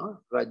කරනවා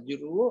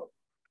රජුරුව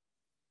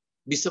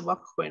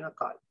බිසවක් වෙන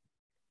කාලේ.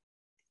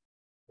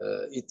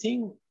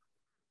 ඉතින්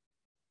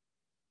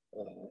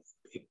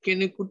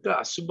එක්කෙනෙකුට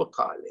අසුබ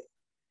කාලය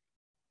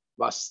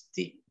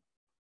වස්ති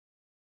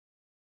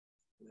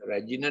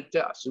රජිනට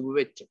අසුබ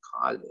වෙච්ච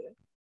කාලය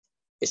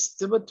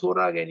එස්තව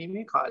තෝරා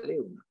ගැනීමේ කාලය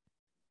වුණා.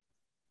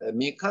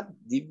 මේකත්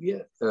දිව්‍ය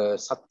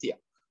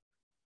සත්‍යයක්.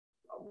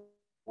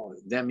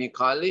 දැන් මේ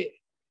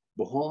කාලේ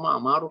බොහොම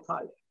අමාරු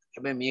කාලයක්.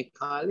 හැබැයි මේ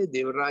කාලේ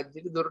දේව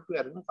රාජ්‍යයට දොරටු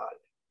ඇරෙන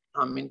කාලයක්.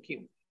 අම්මෙන්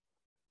කිව්වා.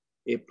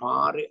 ඒ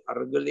පාරේ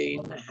අරගලේ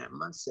ඉන්න හැම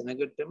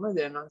සෙනගටම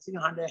දැනන්සික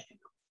හඬ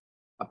ඇහෙනවා.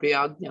 අපේ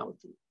ආඥාව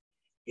තුල.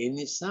 ඒ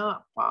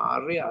නිසා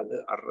පාරේ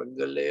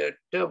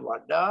අරගලයට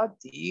වඩා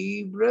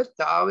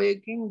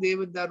තීව්‍රතාවයකින්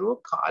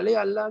දේවදරුවෝ කාලේ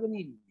අල්ලාගෙන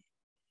ඉන්නේ.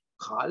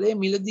 කාලේ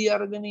මිලදී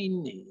අරගෙන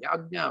ඉන්නේ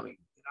ආඥාවෙන්.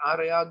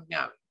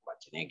 ආර්යාඥාවෙන්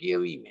වචනේ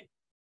කියවීමෙන්.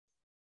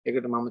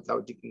 ඒකට මම තව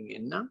ටිකකින්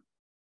එන්නම්.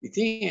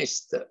 ඉතින්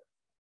එස්තර්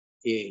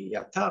ඒ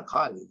යථා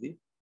කාලෙදී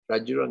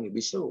රජුරන්ගේ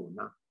බිසව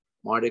වුණා.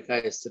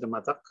 මොඩෙකයි එස්තරට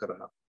මතක්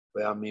කරා.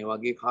 ඔයා මේ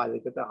වගේ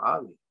කාලයකට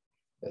ආවේ.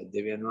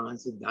 දෙවියන්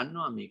වහන්සේ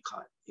දන්නවා මේ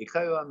කාලේ.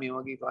 ඒකයි ඔයා මේ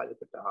වගේ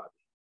කාලයකට ආවේ.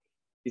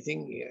 ඉතින්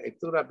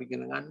ඒතර අපි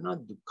ඉගෙන ගන්නවා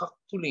දුකක්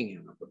තුලින්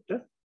යනකොට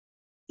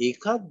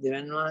ඒකත්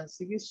දෙවියන්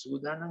වහන්සේගේ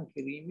සූදානම්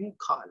කිරීමේ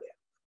කාලයක්.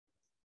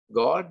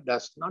 God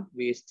does not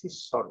waste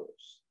his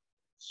sorrows.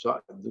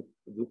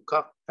 දුක්ඛ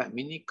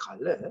පැමිණි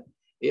කල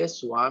ඒ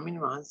ස්වාමීන්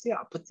වහන්සේ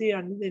අපතේ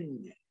යන්න දෙන්නේ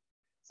නැහැ.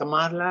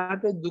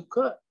 සමහරලාට දුක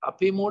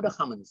අපේ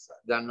මෝඩකම නිසා.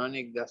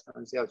 දන්නවනේ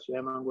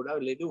 1980 මම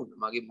ගොඩාක් ලෙඩ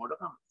වුණා. මගේ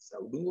මෝඩකම නිසා,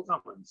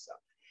 උඩුංගකම නිසා.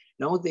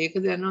 නමුත් ඒක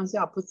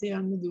දැනවන්සේ අපතේ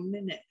යන්න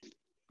දුන්නේ නැහැ.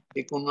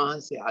 ඒක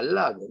උන්වහන්සේ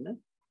අල්ලාගෙන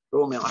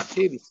රෝමේ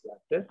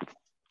 8:28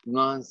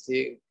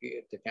 උන්වහන්සේ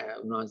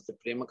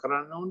ප්‍රේම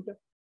කරන්න උන්ට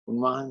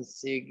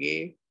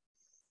උන්වහන්සේගේ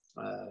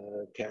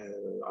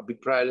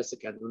අභිප්‍රාය ලෙස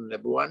කැඳවනු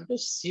ලැබුවන්ට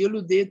සියලු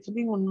දේ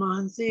තුළින්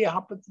උන්වහන්සේ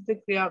යහපතට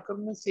ක්‍රියා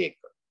කරන සේක.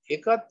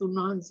 ඒකත්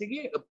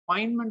උන්වහන්සේගේ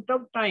appointment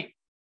of time.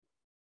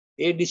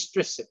 A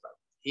distress එක.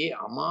 ඒ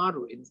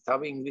අමාරු.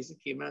 තව ඉංග්‍රීසි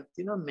කියමනක්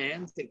තියෙනවා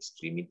man's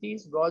extremity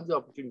is God's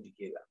opportunity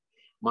කියලා.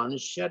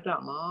 මනුෂ්‍යයට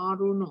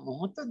අමාරුන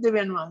මොහොත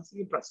දෙවියන්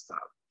වහන්සේගේ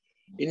ප්‍රස්තාව.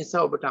 ඒ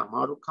නිසා ඔබට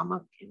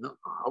අමාරුකමක් එන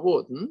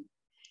ආවොත්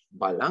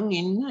බලන්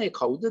ඉන්න ඒ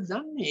කවුද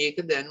දන්නේ? ඒක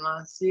දැන්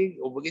වහන්සේ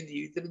ඔබගේ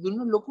ජීවිතේට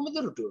දුන්න ලොකුම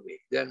දරුටුව වේ.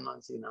 දැන්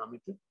වහන්සේ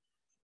නාමයට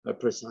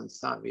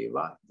ප්‍රශංසා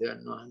වේවා.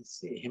 දැන්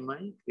වහන්සේ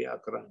එහෙමයි ක්‍රියා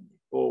කරන්නේ.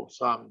 ඕ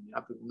ස්වාමීනි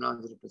අපි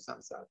උන්වහන්සේට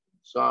ප්‍රශංසා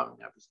කරනවා.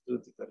 ස්වාමීනි අපි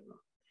ස්තුති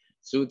කරනවා.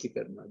 ස්තුති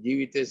කරනවා.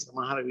 ජීවිතේ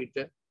සමහර විට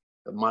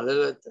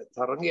මලල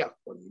තරංගයක්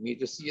වගේ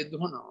මීට 100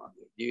 දුවනවා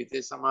වගේ.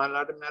 ජීවිතේ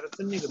සමහරලාට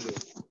මැරතන් එක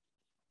වෙනවා.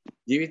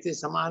 ජීවිතේ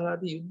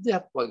සමහරලාට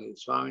යුද්ධයක් වගේ.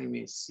 ස්වාමීනි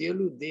මේ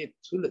සියලු දේ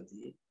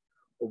තුලදී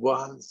ඔබ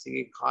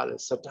වහන්සේගේ කාල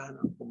සටහන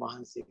ඔබ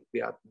වහන්සේ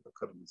ක්‍රියාත්මක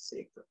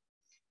කරනසේක.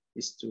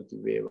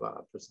 ස්තුති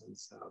වේවා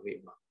ප්‍රශංසා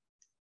වේවා.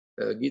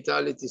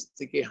 ගීතාලි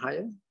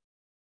 32:6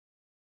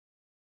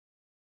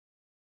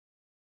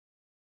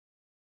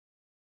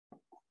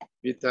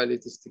 ගීතාලි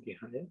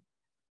 32:6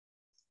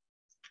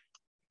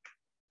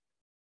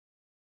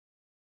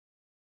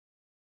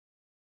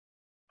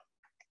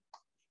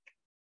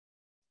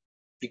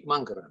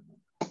 ඉක්මන් කරන්න.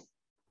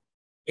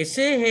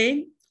 එසේ හේයින්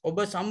ඔබ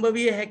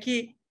සම්භවිය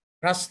හැකි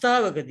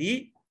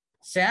ප්‍රස්තාවකදී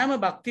සෑම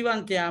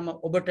භක්තිවන්තයාම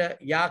ඔබට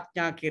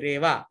යාඥා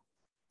කෙරේවා.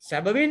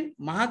 සැබවින්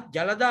මහත්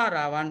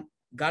ජලධාරාවන්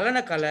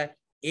ගලන කල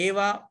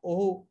ඒවා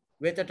ඔහු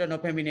වෙතට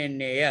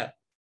නොපැමිණෙන්නේය.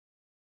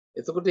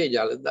 එතකොට මේ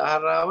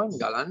ජලධාරාවන්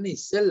ගලන්නේ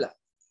ඉස්සෙල්ලා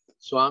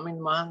ස්වාමින්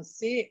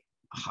වහන්සේ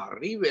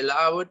හරි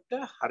වෙලාවට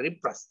හරි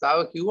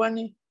ප්‍රස්තාව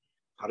කිව්වනේ.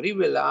 හරි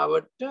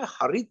වෙලාවට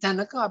හරි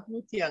තැනක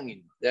අපිව තියන්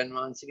ඉන්නවා. දැන්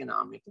වහන්සේගේ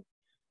නාමයට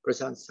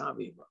ප්‍රශංසා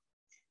වේවා.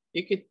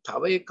 ඒකේ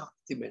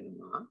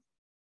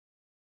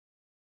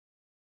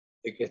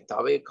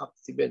තව එකක්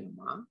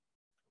තිබෙනවා.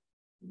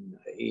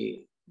 ඒ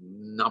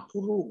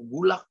නපුරු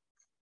ගුලක්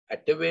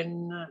ඇටවෙන්න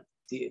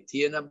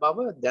තියෙන බව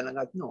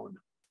දැනගන්න ඕන.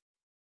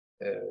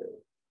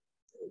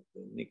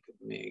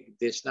 මේ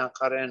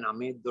දේශනාකාරයන්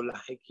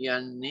 9:12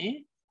 කියන්නේ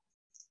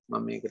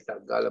මම මේකට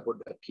අග්ගාලා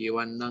පොඩ්ඩක්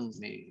කියවන්නම්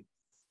මේ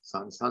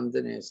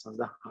සංසන්දනය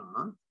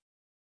සඳහා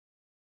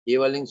ඒ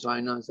වලින්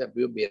ස්වාමීන් වහන්සේ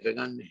අපිව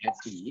බේරගන්න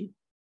හැටි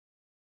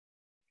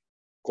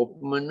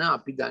කොපමණ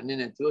අපි දන්නේ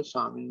නැතුව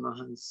ස්වාමීන්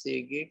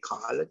වහන්සේගේ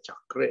කාල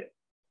චක්‍රය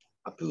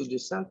අපි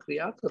උදෙසා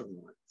ක්‍රියා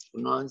කරනවා.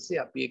 උන්වහන්සේ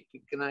අපි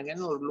එක්කෙනා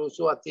ගැන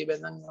ඔරලෝසුව අතේ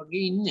බැඳන්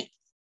වගේ ඉන්නේ.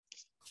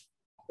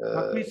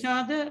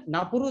 අපිසාද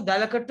නපුරු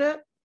දලකට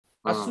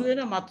අසු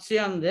වෙන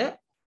මත්ස්‍යයන්ද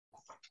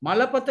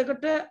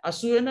මලපතකට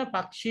අසු වෙන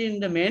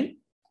පක්ෂීන්ද මෙන්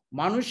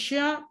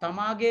මිනිසයා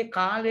තමාගේ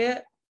කාලය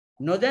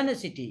නොදැන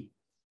සිටි.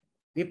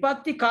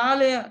 විපත්ති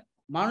කාලය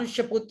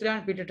මනුෂ්‍ය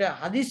පුත්‍රයන් පිටට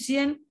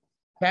හදිසියෙන්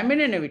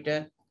පැමිණෙන විට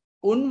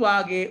උන්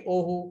වාගේ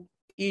ඔහු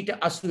ඊට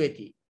අසු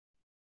වෙති.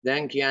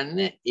 දැන්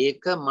කියන්නේ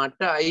ඒක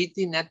මට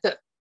අයිති නැත.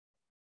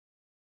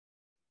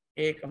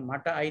 ඒක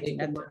මට අයිති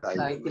නැත.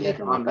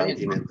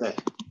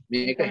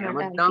 මේක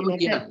හැමදාම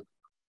කියනවා.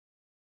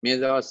 මේ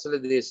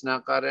දවස්වල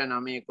දේශනාකාරය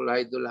 9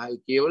 11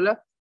 12 කියවලා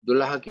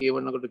 12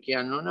 කියවනකොට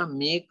කියන්න ඕන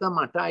මේක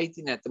මට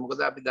අයිති නැත.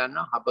 මොකද අපි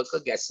දන්නවා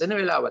හබක ගැස්සෙන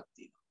වෙලාවක්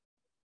තියෙනවා.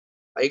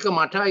 ඒක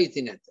මට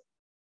අයිති නැත.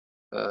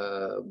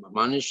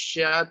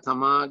 මනුෂ්‍යයා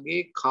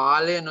තමාගේ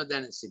කාලය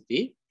නොදැන සිටි.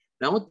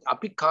 නමුත්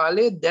අපි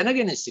කාලය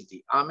දැනගෙන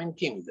සිටි. ආමෙන්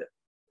කියමුද?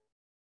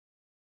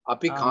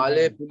 අපි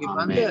කාලය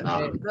පිළිබඳ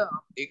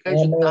ඒකයි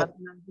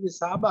ශුද්ධාත්මයන්ගේ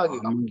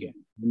සහභාගීකම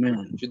කියන්නේ.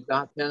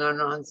 ශුද්ධාත්මයන්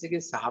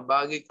වහන්සේගේ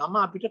සහභාගීකම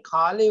අපිට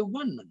කාලය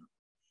උගන්වනවා.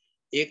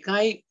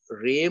 ඒකයි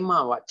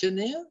රේමා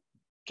වචනය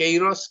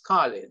කෛරොස්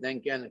කාලය.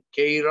 දැන් කියන්නේ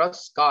කෛරොස්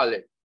කාලය.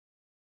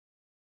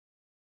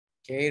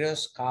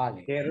 කෛරොස්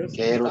කාලය.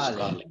 කෛරොස්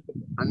කාලය.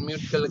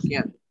 අන්මියුට් කරලා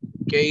කියන්නේ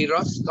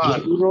කෛරොස්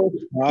කාලය.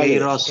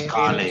 කෛරොස්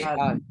කාලය.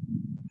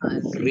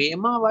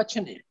 රේමා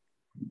වචනය.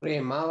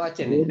 ප්‍රේමා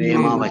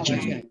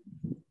වචනේ.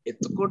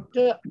 එතකොට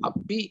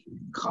අපි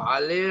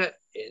කාලය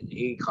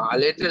ඒ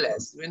කාලයට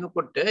ලැස්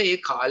වෙනකොට ඒ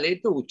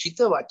කාලයට උචිත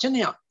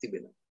වචනයක්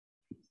තිබෙනවා.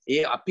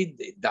 ඒ අපි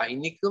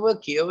දෛනිකව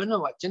කියවන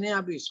වචනය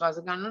අපි විශ්වාස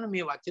කරනවා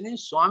මේ වචනේ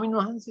ස්වාමින්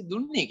වහන්සේ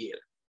දුන්නේ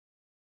කියලා.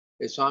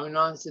 ඒ ස්වාමින්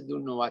වහන්සේ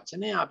දුන්න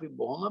වචනය අපි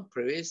බොහොම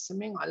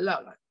ප්‍රවේශමෙන් අල්ලා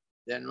ගන්න.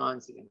 දැන්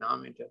වහන්සේගේ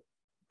නාමයට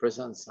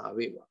ප්‍රශංසා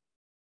වේවා.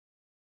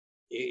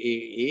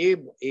 ඒ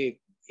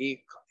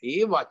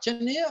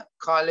වචනය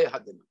කාලය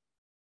හදනවා.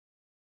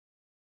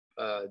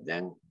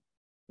 දැන්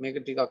මේක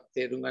ටිකක්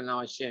තේරුම් ගන්න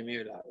අවශ්‍යයි මේ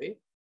වෙලාවේ.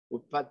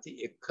 උත්පත්ති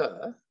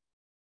 1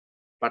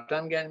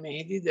 පටන්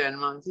ගැනීමේදී දැන්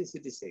වහන්සේ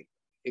සිටිසේක.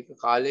 ඒක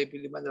කාලය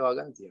පිළිබඳ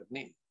වගන්තියක්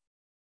නේ.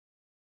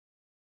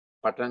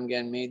 පටන්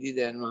ගැනීමේදී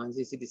දැන්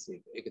වහන්සේ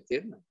සිටිසේක. ඒක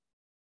තේරුණාද?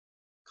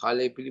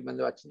 කාලය පිළිබඳ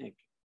වචනයක්.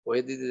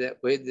 කොහෙද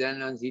දැන්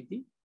වහන්සේ සිටි?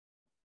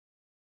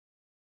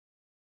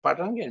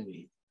 පටන්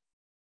ගැනීමේදී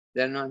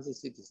දැන් වහන්සේ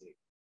සිටිසේක.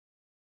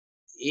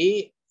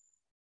 ඒ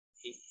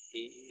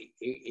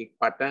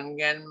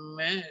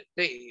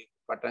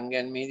පටන්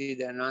ගැනීමේදී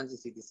දැන් වහන්සේ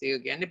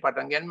සිටිසේක කියන්නේ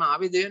පටන් ගැනීම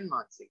ආවේ දෙවියන්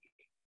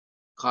වහන්සේගේ.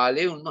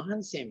 කාලේ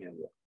උන්වහන්සේ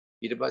මෙවුවා.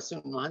 ඊට පස්සේ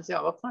උන්වහන්සේ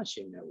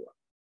අවකාශයෙන් මෙවුවා.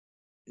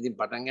 ඉතින්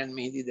පටන්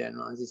ගැනීමේදී දැන්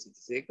වහන්සේ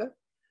සිටිසේක.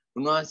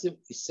 උන්වහන්සේ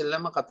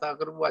ඉස්සෙල්ලාම කතා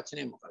කරපු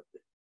වචනේ මොකද්ද?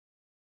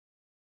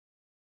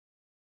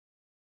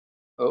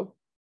 ඔව්.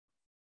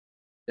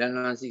 දැන්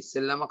වහන්සේ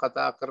ඉස්සෙල්ලාම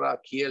කතා කරා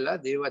කියලා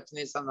දේව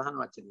වචනේ සඳහන්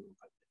වචනේ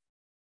මොකද්ද?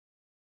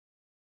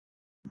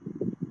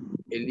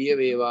 එළිය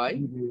වේවායි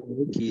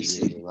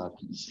කීසේ.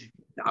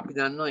 අපි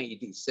දන්නවා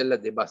ඊට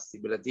ඉස්සෙල්ලා දෙබස්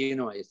තිබිලා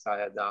තියෙනවා.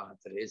 ඒසාය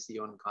 14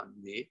 සියොන්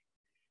කන්දේ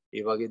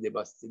ඒ වගේ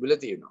දෙබස්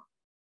තිබිලා තියෙනවා.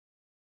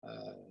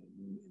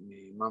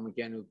 මම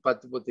කියන්නේ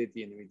උත්පත්ති පොතේ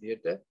තියෙන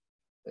විදිහට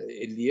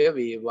එළිය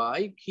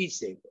වේවායි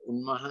කීසේක.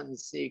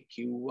 උන්වහන්සේ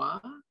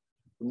කිව්වා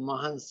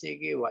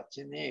උන්වහන්සේගේ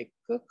වචනය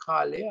එක්ක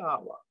කාලය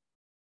ආවා.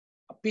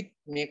 අපිත්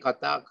මේ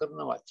කතා කරන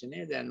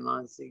වචනේ දැන්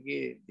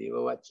වහන්සේගේ දේව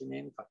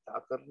වචනයෙන් කතා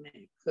කරන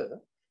එක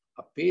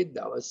අපේ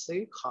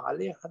දවසේ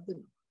කාලය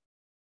හදනවා.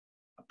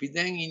 අපි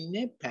දැන්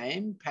ඉන්නේ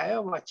පැයෙන් පැය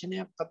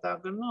වචනයක් කතා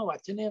කරනවා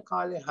වචනය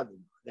කාලය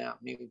හදනවා. දැන්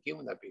මේක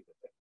කියමුද අපි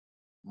එකට?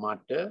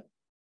 මට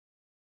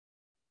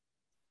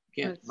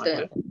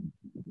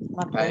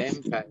පැයෙන්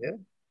පැය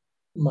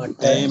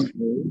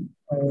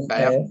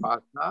පැයක්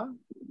පාසා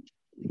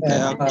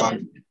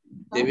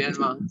දෙවියන්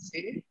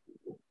වහන්සේ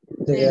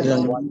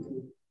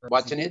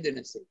වචනය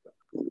දෙනසේක.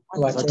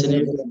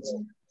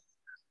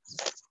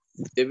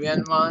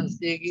 දෙවියන්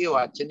වහන්සේගේ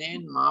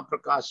වචනයෙන් මා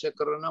ප්‍රකාශ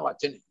කරන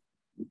වචනය.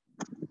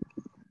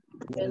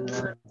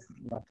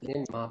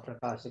 මා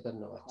ප්‍රකාශ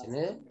කරන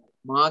වචනය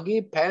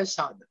මාගේ පැය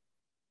සාද.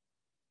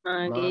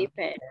 මාගේ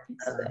පැය.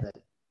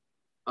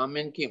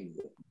 ආමෙන් කියමුද?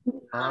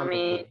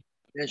 ආමේන්.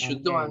 දැන්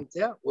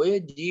ශුද්ධවන්තයා ඔය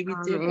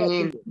ජීවිතයට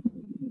ඇතුළු.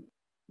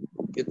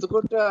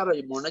 එතකොට අර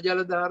මොන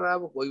ජල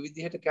ධාරාව කොයි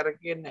විදිහට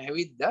කරකෙන්න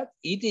හැවිද්දත්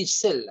ඊට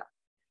ඉස්සෙල්ලා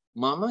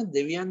මම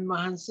දෙවියන්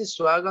වහන්සේ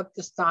සොයාගත්ත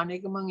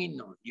ස්ථානයක මං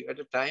ඉන්නවා. You at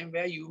a time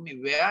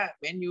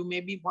when you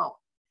may be found.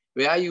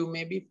 Where you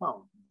may be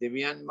found.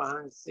 දෙවියන්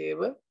වහන්සේව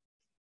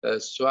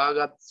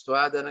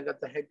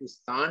ස්වාදනගත හැකි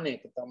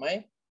ස්ථානයක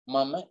තමයි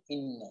මම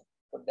ඉන්නේ.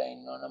 පොඩ්ඩක්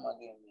ඉන්නවනේ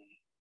මගේ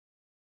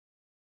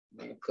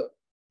මේක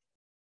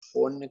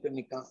ෆෝන් එක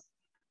නිකන්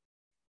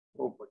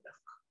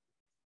පොඩ්ඩක්.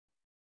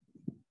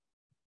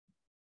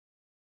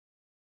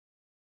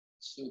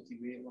 ස්තුති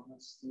වේවා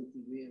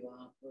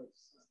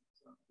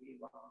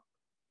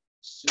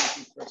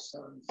Suti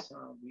prasansa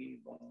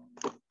viva.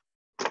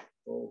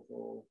 Ho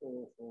ho ho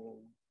ho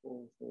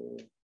ho ho.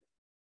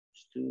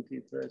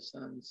 Stuti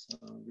prasansa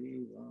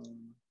viva.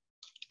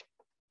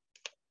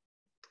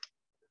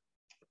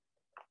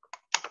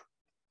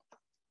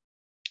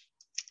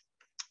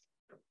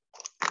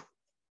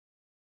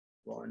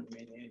 1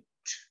 minute.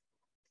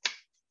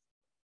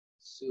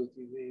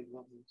 Stuti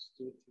viva.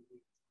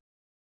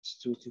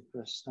 Stuti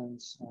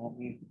prasansa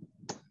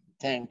viva.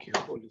 Thank you,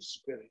 Holy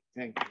Spirit.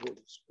 Thank you,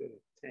 Holy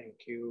Spirit.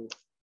 Thank you.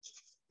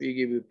 We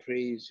give you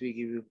praise. We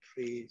give you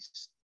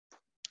praise.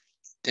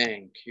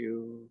 Thank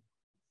you.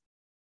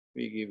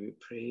 We give you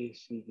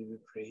praise. We give you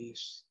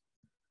praise.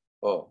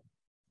 Oh,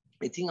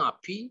 I think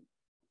api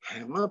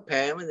හැම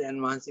පෑම දැන්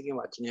වහන්සේගේ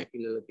වචනයක්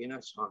ඉල්ලලා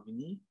කියනවා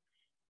ස්වාමිනී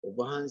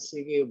ඔබ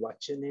වහන්සේගේ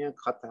වචනය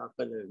කතා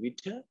කළ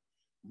විට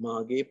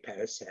මාගේ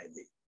පැය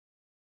සෑදේ.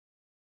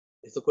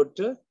 එතකොට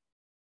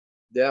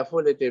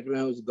therefore let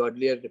everyone who is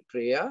godly at a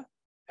prayer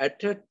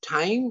at a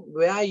time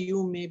where you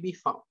may be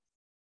found.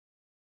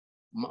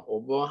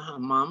 ඔබ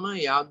මම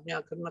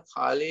යාඥා කරන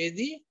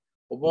කාලයේදී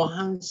ඔබ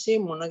වහන්සේ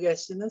මුණ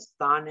ගැසෙන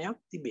ස්ථානයක්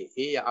තිබේ.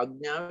 ඒ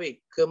යාඥාව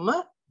එකම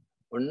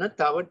ඔන්න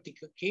තව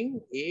ටිකකින්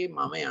ඒ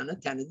මම යන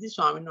තැනදී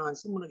ස්වාමීන්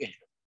වහන්සේ මුණ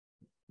ගැහෙනවා.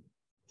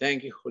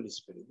 Thank you Holy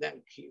Spirit.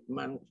 Thank you.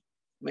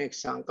 මේ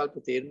සංකල්ප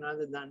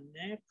තේරුණාද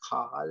දන්නේ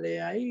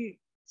කාලයයි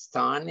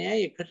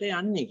ස්ථානයයි එකට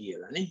යන්නේ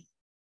කියලා නේ.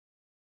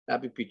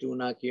 අපි පිටු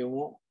වුණා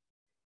කියමු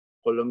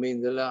කොළඹ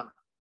ඉඳලා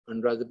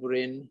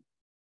අනුරාධපුරයෙන්.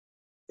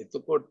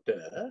 එතකොට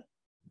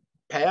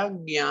පැයක්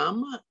ගියාම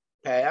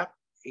පැයක්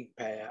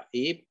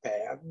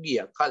ගිය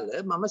කල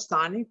මම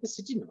ස්ථානයක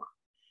සිටිනවා.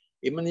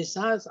 එම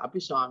නිසා අපි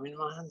ස්වාමීන්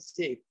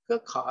වහන්සේ එක්ක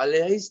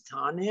කාලයයි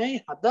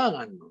ස්ථානයයි හදා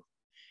ගන්නවා.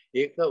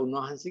 ඒක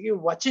උන්වහන්සේගේ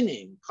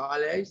වචනයෙන්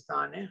කාලයයි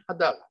ස්ථානයයි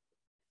හදා ගන්නවා.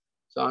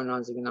 ස්වාමීන්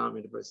වහන්සේගේ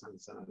නාමයට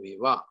ප්‍රශංසා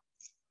වේවා.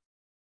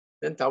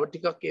 දැන් තව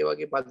ටිකක් ඒ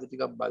වගේ පද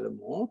ටිකක්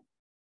බලමු.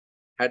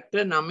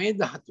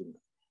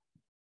 69:13.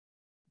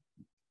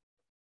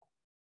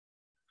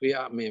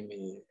 ක්‍රියා මේ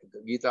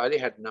ගීතාලේ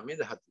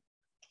 69:13.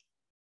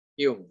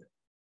 කියමුද?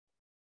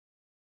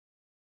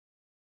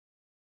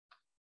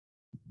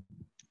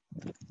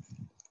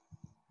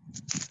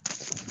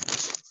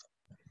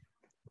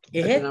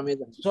 එහෙත්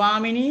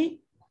ස්වාමිනී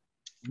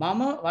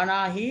මම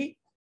වනාහි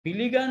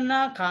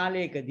පිළිගන්නා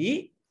කාලයකදී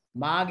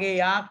මාගේ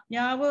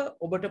යාඥාව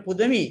ඔබට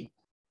පුදමි.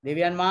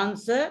 දෙවියන්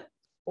වහන්සේ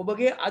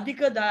ඔබගේ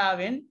අධික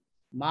දයාවෙන්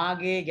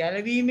මාගේ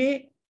ගැලවීමේ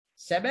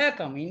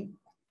සැබෑකමින්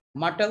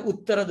මට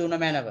උත්තර දුන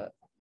මැනව.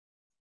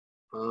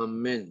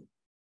 ආමෙන්.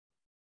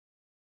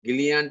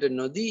 ගිලියන්ට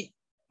නොදී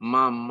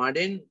මා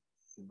මඩෙන්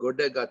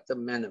ගොඩගත්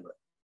මැනව.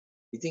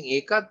 ඉතින්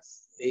ඒකත්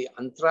ඒ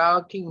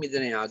අන්තරාවකින්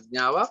මිදෙන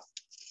යාඥාවක්.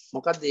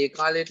 මොකක්ද ඒ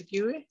කාලයට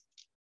කිව්වේ?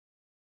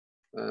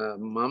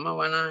 මම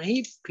වනාහි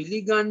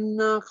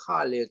පිළිගන්නා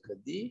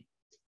කාලයකදී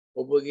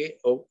ඔබගේ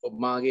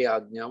මාගේ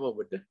ආඥාව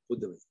ඔබට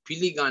පුදමි.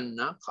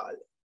 පිළිගන්නා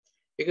කාලය.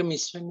 ඒක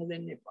මිස් වෙන්න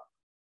දෙන්න එපා.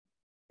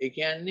 ඒ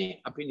කියන්නේ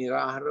අපි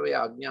निराහාරව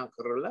ආඥා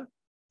කරලා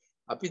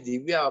අපි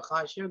දිව්‍ය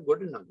අවකාශයක්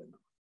ගොඩ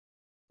නගනවා.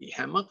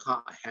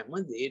 හැම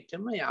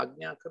දෙයකම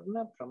ආඥා කරන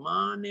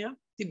ප්‍රමාණයක්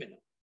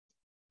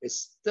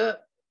තිබෙනවා.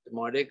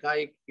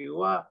 මොඩෙකයි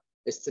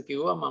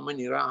කිව්වා මම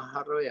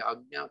निराහාරව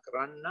ආඥා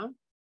කරන්න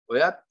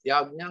ඔයත්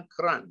ආඥා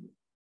කරන්න.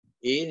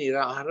 ඒ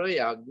निराහාරව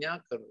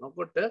ආඥා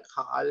කරනකොට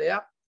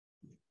කාලයක්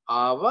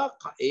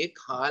ආවා. ඒ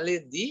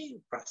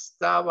කාලෙදී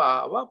ප්‍රස්තාව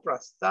ආවා.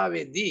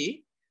 ප්‍රස්තාවේදී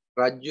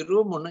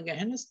රජුරුව මුණ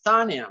ගැහෙන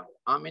ස්ථානය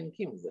ආවා. ආමෙන්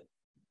කියමුද?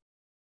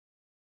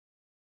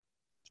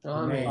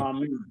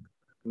 ආමෙන්.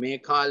 මේ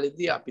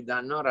කාලෙදී අපි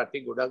දන්නවා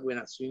රටේ ගොඩක්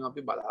වෙනස් වීම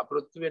අපි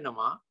බලාපොරොත්තු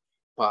වෙනවා.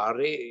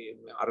 පාරේ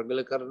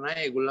අරගල කරන අය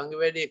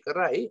ඒගොල්ලන්ගේ වැඩේ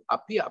කරයි.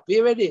 අපි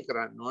අපේ වැඩේ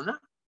කරන්න ඕන.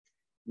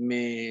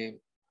 මේ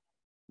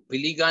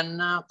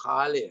පිළිගන්නා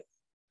කාලය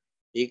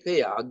ඒක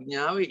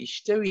යාඥාව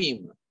ඉෂ්ට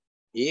වීම.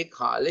 ඒ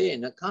කාලේ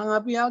එනකන්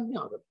අපි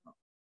ආඥා කරනවා.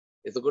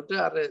 එතකොට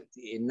අර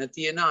එන්න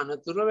තියෙන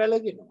අනතුර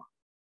වැළගෙනවා.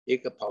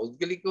 ඒක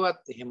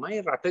පෞද්ගලිකවත්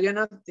එහෙමයි රට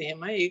ගැනත්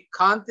එහෙමයි.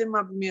 ඒකාන්තයෙන්ම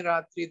අපි මේ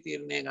රාත්‍රියේ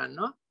තීරණය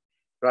ගන්නවා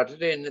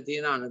රටට එන්න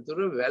තියෙන අනතුර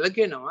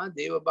වැළගෙනවා.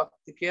 දේව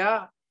භක්තිකයා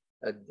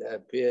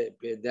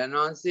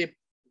දැනවන්සේ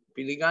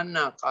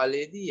පිළිගන්නා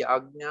කාලයේදී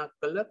ආඥා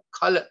කළ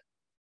කල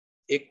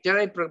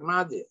එක්තරයි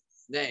ප්‍රමාදය.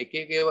 දැන් එක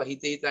එක ඒවා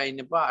හිතා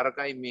ඉන්න එපා.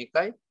 අරකයි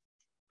මේකයි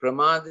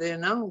ප්‍රමාදය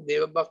නම්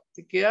දේව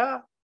භක්තිකයා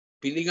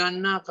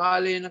පිළිගන්නා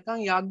කාලය එනකන්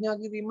යාඥා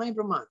කිරීමයි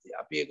ප්‍රමාදය.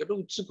 අපි ඒකට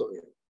උත්සුක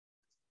වෙනවා.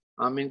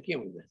 ආමෙන්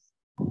කියමුද?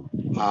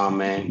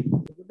 ආමෙන්.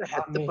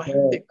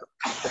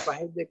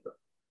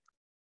 75:2.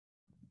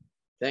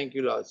 Thank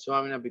you Lord.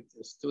 ස්වාමීන් අපි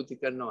ස්තුති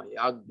කරනවා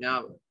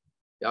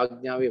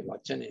යාඥාවේ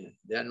වචනය,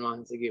 දැන්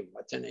වහන්සේගේ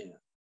වචනය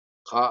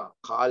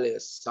කාලය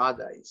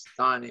සාදයි,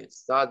 ස්ථානය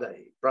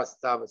සාදයි,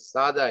 ප්‍රස්තාව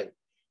සාදයි,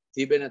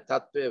 තිබෙන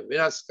තත්ත්වය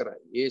වෙනස්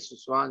කරයි.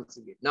 යේසුස්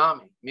වහන්සේගේ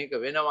නාමයෙන් මේක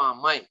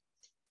වෙනවාමයි.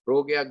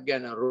 රෝගයක්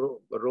ගැන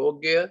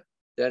රෝගය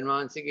දැන්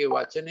වහන්සේගේ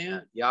වචනය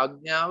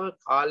යාඥාව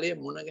කාලයේ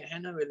මුණ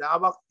ගැහෙන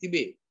වෙලාවක්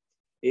තිබේ.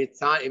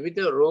 එවිට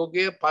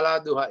රෝගය පලා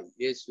දුහයි.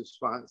 යේසුස්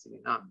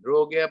වහන්සේගේ නාමයෙන්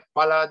රෝගය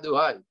පලා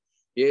දුහයි.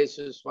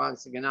 යේසුස්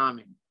වහන්සේගේ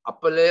නාමයෙන්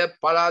අපලය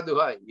පලා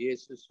දුහයි.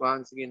 යේසුස්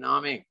වහන්සේගේ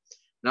නාමයෙන්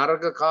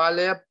නරක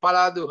කාලය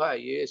පලා දුහයි.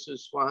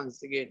 යේසුස්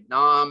වහන්සේගේ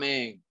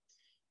නාමයෙන්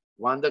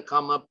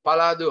වන්දකම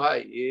පලා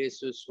දුහයි.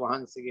 යේසුස්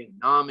වහන්සේගේ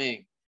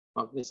නාමයෙන්.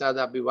 මක්නිසාද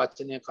අපි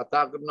වචනය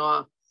කතා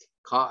කරනවා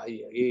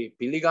ඒ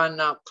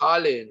පිළිගන්නා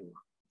කාලය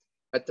එනවා.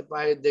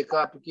 75:2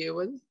 අපි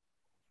කියවද?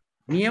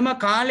 නියම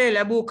කාලය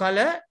ලැබූ කල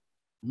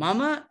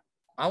මම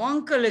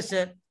අවංක ලෙස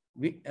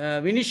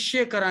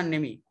විනිශ්චය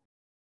කරන්නෙමි.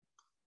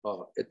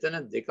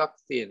 එතන දෙකක්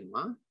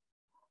තියෙනවා.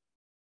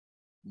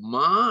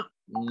 මා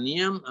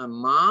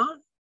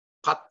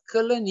පත්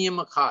කළ නියම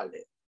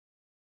කාලය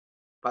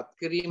පත්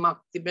කිරීමක්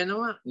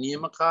තිබෙනවා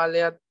නියම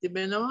කාලයක්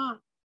තිබෙනවා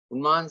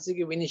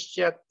උන්වහන්සේගේ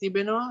විනිශ්චයක්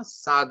තිබෙනවා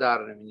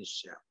සාධාරණ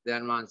විනිශ්චයක්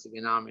දැන්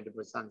වහන්සේගේ නාමයට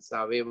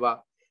ප්‍රශංසා වේවා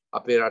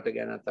අපේ රට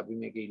ගැනත් අපි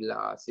මේක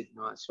ඉල්ලා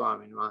සිටිනවා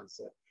ස්වාමීන්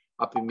වහන්සේ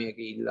අපි මේක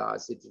ඉල්ලා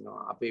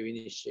සිටිනවා අපේ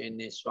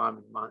විනිශ්චයන්නේ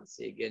ස්වාමීන්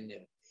වහන්සේගෙන්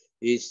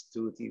ඒ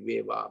ස්තුති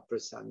වේවා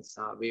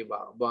ප්‍රශංසා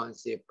වේවා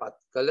වහන්සේ පත්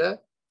කළ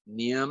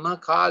නියම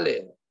කාලය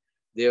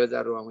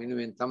දේවදරුවන්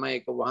වෙනුවෙන් තමයි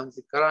ඒක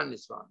වහන්සේ කරන්නේ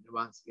ස්වාමීන්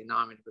වහන්සේගේ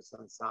නාමයට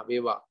ප්‍රශංසා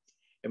වේවා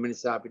එම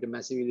නිසා අපිට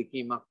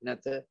මැසිවිලි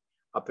නැත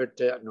අපිට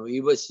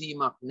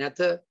නොඉවසීමක් නැත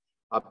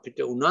අපිට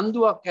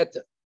උනන්දුවක් ඇත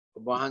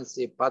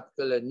වහන්සේ පත්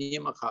කළ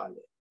නියම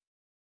කාලය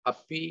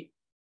අපි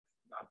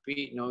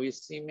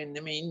නොවිසීමෙන්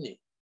නෙමෙයි ඉන්නේ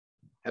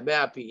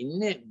හැබැයි අපි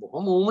ඉන්නේ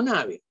බොහොම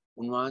උමනාවෙන්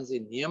උන්වහන්සේ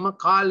නියම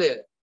කාලය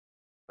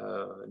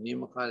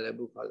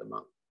ලැබු කාලම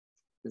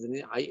මෙතන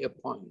I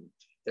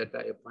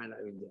appoint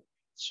I will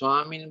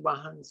ස්වාමීන්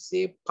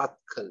වහන්සේ පත්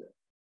කළ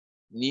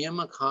නියම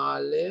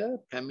කාලය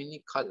පැමිණි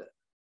කල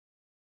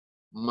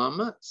මම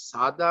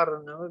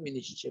සාධාරණව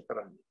විනිශ්චය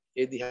කරන්නේ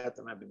ඒ දිහා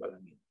තමයි අපි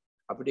බලන්නේ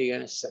අපිට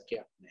ගැන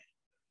සැකයක් නැහැ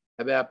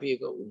හැබැයි අපි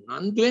ඒක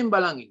උනන්දුවෙන්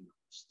බලන් ඉන්නවා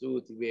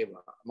ස්තුති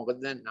වේවා මොකද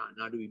දැන්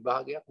නඩු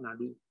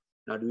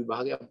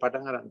විභාගයක්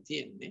පටන් අරන්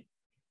තියෙන්නේ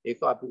ඒක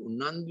අපි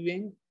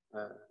උනන්දුවෙන්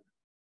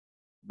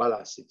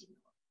බලා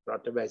සිටිනවා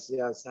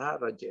රටවැසියා සහ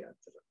රජය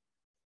අතර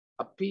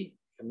අපි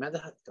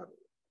මැදහත්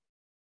කරුවෝ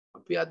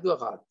අපි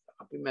අද්වකාත්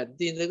අපි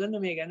මැද්දේ ඉඳගෙන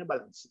මේ ගැන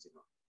බලන්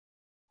සිටිනවා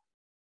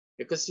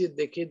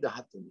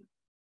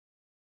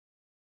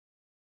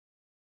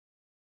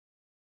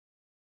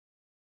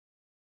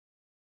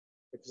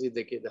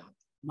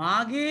 102:13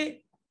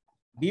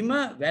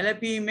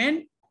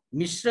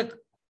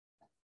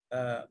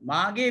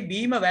 මාගේ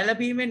බිම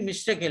වැළපීමෙන්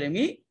මිශ්‍ර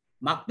කෙලෙමි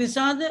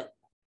මක්නිසාද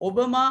ඔබ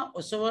මා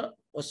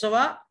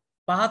ඔසවා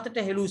පහතට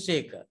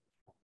හෙළුසේක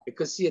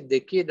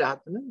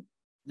 102:13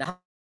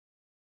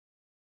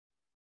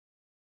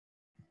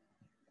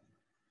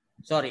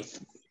 sorry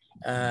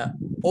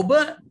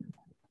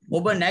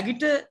ඔබ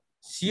නැගිට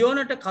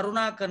සියෝනට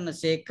කරුණා කරන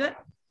සේක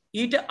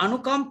ඊට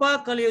අනුකම්පා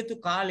කළ යුතු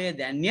කාලය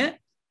දැන්ය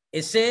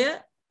එසේය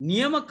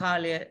නියම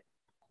කාලය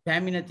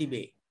පැමිණ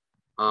තිබේ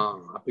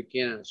අපි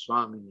කියන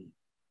ස්වාමීනි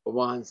ඔබ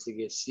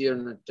වහන්සේගේ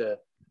සියෝනට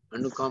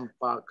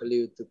අනුකම්පා කළ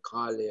යුතු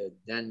කාලය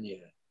දැන්ය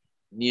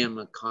නියම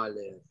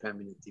කාලය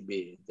පැමිණ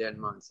තිබේ දැන්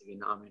වහන්සේගේ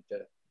නාමයට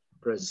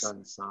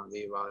ප්‍රශංසා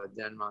වේවා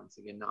දැන්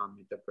වහන්සේගේ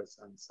නාමයට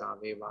ප්‍රශංසා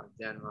වේවා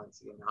දැන්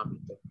වහන්සේගේ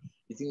නාමයට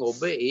ඉතින්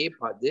ඔබ ඒ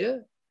පදය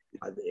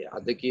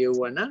අද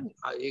කියවුවනම්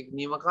ඒ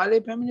නියම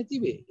කාලේ පැමිණ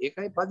තිබේ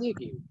ඒකයි පදේ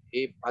කියුවේ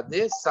ඒ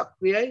පදේ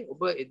සක්‍රියයි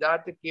ඔබ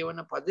එදාට කියවන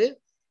පදේ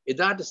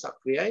එදාට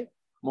සක්‍රියයි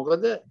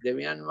මොකද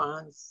දෙවියන්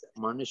වහන්සේ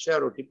මනුෂ්‍ය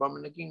රොටි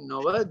පමණකින්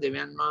නොව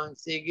දෙවියන්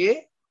වහන්සේගේ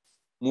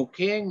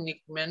මුඛයෙන්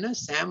නික්මෙන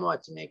සෑම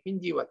වචනයකින්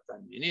ජීවත්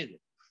වන්නේ නේද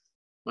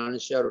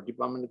මනුෂ්‍ය රොටි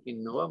පමණකින්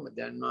නොව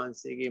දෙවියන්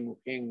වහන්සේගේ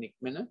මුඛයෙන්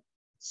නික්මෙන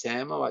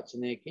සෑම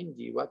වචනයකින්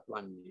ජීවත්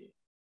වන්නේ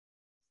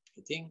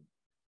ඉතින්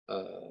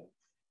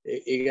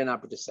ඒ ගැන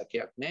අපිට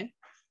සැකයක්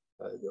නැහැ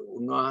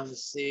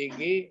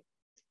උන්වහන්සේගේ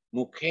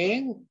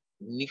මුඛයෙන්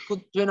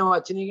නිකුත් වෙන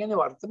වචනේ කියන්නේ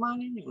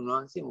වර්තමානයේනේ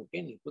උන්වහන්සේ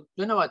මුඛයෙන් නිකුත්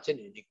වෙන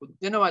වචනේ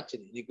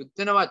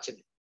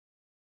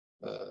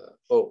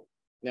ඔව්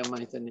දැන් මම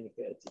හිතන්නේ ඒක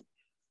ඇති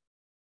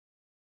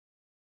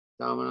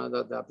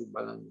සාමාන්‍යයෙන් අපි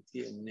බලන්න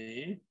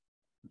තියෙන්නේ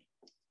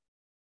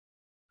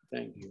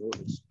thank you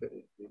Holy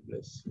Spirit we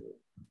bless you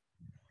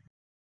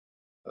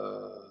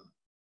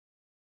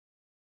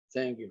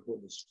thank you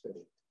Holy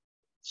Spirit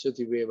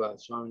ස්තුති වේවා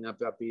ස්වාමීන්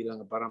වහන්සේ අපි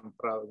ඊළඟ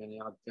පරම්පරාව ගැන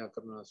ආඥා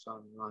කරනවා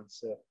ස්වාමීන්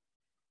වහන්සේ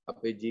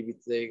අපේ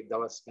ජීවිතයේ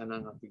දවස්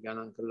ගණන් අපි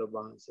ගණන් කළා ඔබ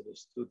වහන්සේට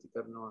ස්තුති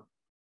කරනවා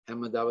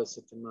හැම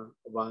දවසකම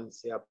ඔබ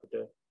වහන්සේ අපට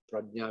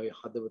ප්‍රඥාවේ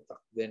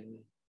හදවතක් දෙන්න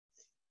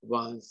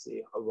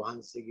ඔබ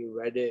වහන්සේගේ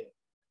වැඩ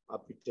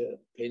අපිට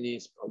පෙනේ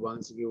ඔබ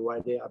වහන්සේගේ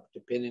වැඩ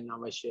අපිට පෙනෙන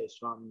අවශ්‍යයි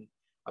ස්වාමීන්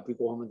අපි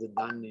කොහොමද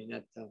දන්නේ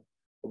නැත්නම්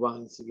ඔබ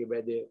වහන්සේගේ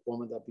වැඩ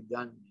කොහොමද අපි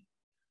දන්නේ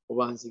ඔබ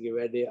වහන්සේගේ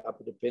වැඩ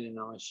අපිට පෙනෙන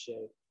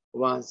අවශ්‍යයි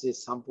ඔබ වහන්සේ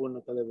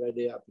සම්පූර්ණ කළ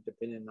වැඩේ අපිට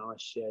පෙනෙන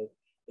අවශ්‍යයි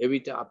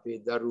එවිට අපේ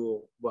දරුවෝ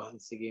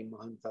වහන්සේගේ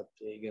මහාන්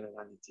තත්ත්වය ඉගෙන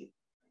ගනිති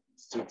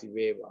ස්තුති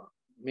වේවා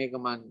මේක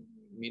මම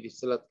මේ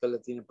ඉස්සලත් කළ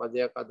තියෙන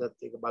පදයක් අදත්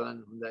ඒක බලන්න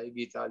හොඳයි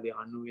ගීතාලි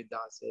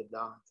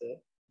 90:16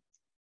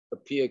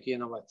 අපිය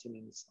කියන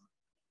වචනේ නිසා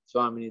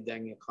ස්වාමීනි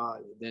දැන් ඒ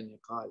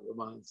කාලේ ඔබ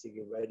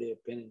වහන්සේගේ වැඩේ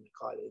පෙනෙන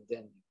කාලේ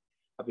දැන්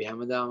අපි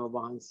හැමදාම ඔබ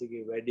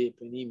වහන්සේගේ වැඩේ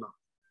පෙනීමක්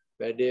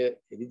වැඩේ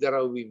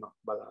එලිදරව් වීමක්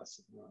බලා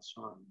සිටිනවා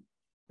ස්වාමීනි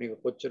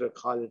මේක කොච්චර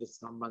කාලයට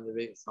සම්බන්ධ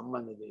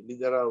වේ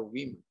එලිදරව්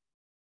වීම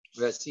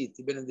රැසී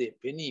තිබෙන දේ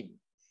පෙනීම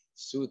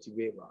ස්තුති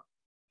වේවා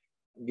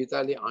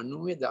ගීතාලි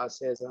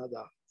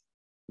 90:16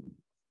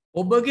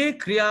 ඔබගේ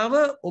ක්‍රියාව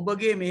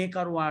ඔබගේ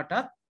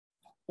මෙහෙකරුවාටත්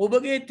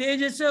ඔබගේ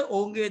තේජස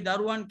ඔවුන්ගේ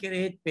දරුවන්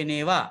කෙරෙහිත්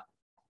පෙනේවා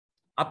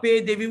අපේ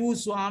දෙවි වූ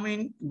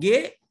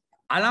ස්වාමීන්ගේ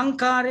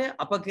අලංකාරය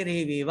අප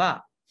කෙරෙහි වේවා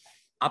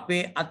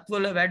අපේ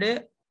අත්වල වැඩ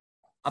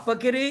අප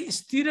කෙරෙහි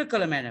ස්ථිර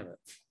කළ මැනව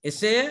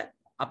එසේ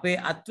අපේ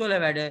අත්වල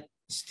වැඩ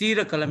ස්ථිර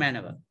කළ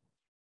මැනව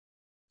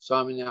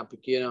ස්වාමීනි අපි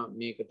කියන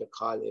මේකට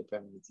කාලය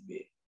පැමිණ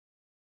තිබේ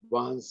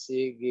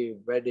වහන්සේගේ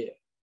වැඩය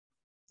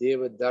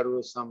දේව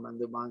දරුවෝ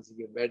සම්බන්ධ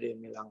වහන්සේගේ වැඩය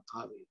මේ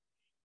ලංකාවේ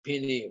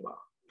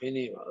පෙනේවා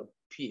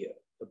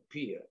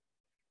appear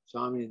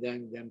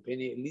ස්වාමීනි දැන්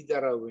පෙනේ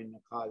ලිදරව් වෙන්න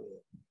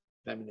කාලය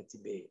පැමිණ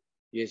තිබේ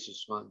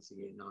යේසුස්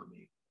වහන්සේගේ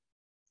නාමයෙන්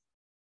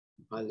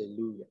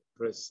hallelujah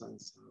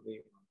ප්‍රශංසා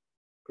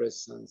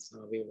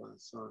වේවා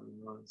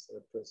ස්වාමීන් වහන්සේ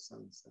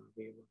ප්‍රශංසා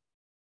වේවා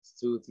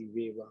ස්තුති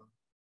වේවා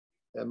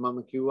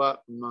මම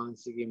කිව්වා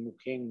උන්වහන්සේගේ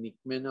මුඛයෙන්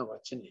නික්මෙන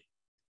වචනය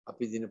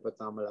අපි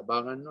දිනපතාම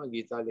ලබා ගන්නවා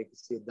ගීතාල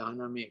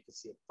 119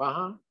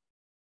 105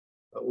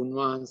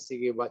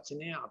 උන්වහන්සේගේ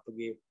වචනය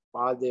අපගේ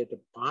පාදයට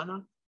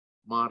පහනක්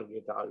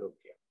මාර්ගයට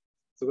ආලෝකයක්.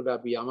 එතකොට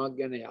අපි යමක්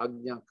ගැන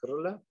ආඥා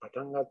කරලා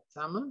පටන්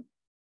ගත්තාම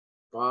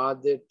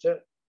පාදයට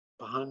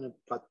පහන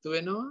පත්තු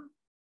වෙනවා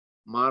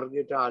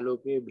මාර්ගයට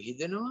ආලෝකය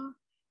විහිදෙනවා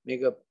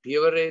මේක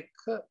පියවර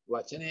එක්ක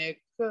වචනය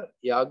එක්ක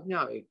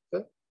යාඥාව එක්ක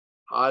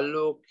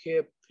ආලෝකය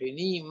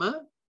පෙනීම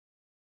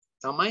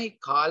තමයි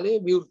කාලය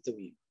විවෘත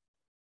වීම.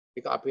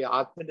 ඒක අපේ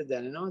ආත්මයට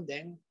දැනෙනවා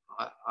දැන්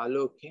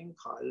ආලෝකයෙන්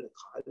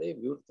කාලය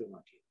විවෘත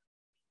වෙනවා කියලා.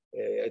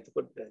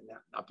 එතකොට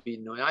අපි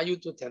නොයා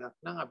යුතු තැනක්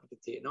නම්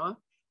අපිට තේනවා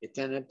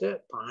එතැනට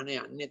පහන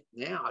යන්නෙත්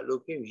නැහැ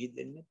ආලෝකය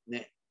විහිදෙන්නෙත්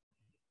නැහැ.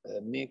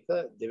 මේක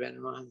දෙවියන්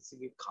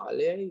වහන්සේගේ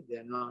කාලයයි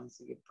දෙවියන්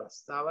වහන්සේගේ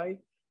ප්‍රස්තාවයි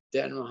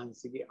දෙවියන්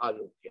වහන්සේගේ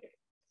ආලෝකයයි.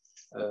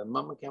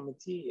 මම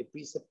කැමති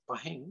එපිස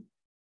 5න්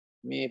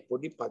මේ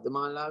පොඩි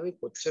පදමාලාවේ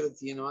කොච්චර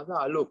තියෙනවද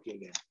ආලෝකය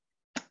ගැන.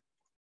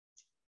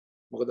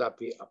 මොකද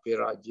අපේ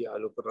රාජ්‍ය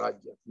ආලෝක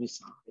රාජ්‍යයක්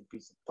නිසා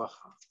එපිස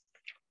 5.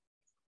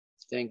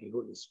 Thank you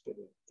Holy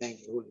Spirit.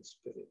 Thank you Holy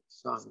Spirit.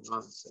 ස්වාමීන්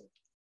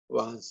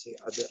වහන්සේ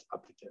අද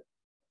අපිට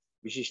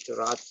විශිෂ්ට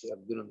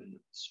රාත්‍රියක් දුන්නම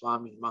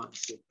ස්වාමීන්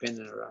වහන්සේ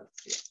පෙන්වන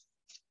රාත්‍රිය.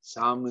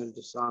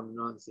 සාමුවෙල්ට ස්වාමීන්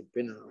වහන්සේ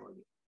පෙන්වනවා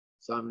වගේ.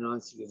 ස්වාමීන්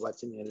වහන්සේගේ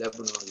වචනය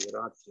ලැබුණා වගේ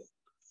රාත්‍රිය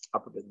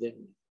අපිට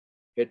දෙන්නේ.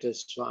 හෙට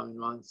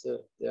ස්වාමීන් වහන්සේ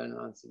දෙවියන්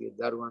වහන්සේගේ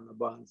දරුවන්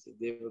වහන්සේ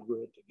දේව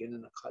ගෘහයට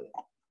ගෙනන කල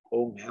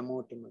ඔවුන්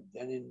හැමෝටම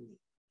දැනෙන්නේ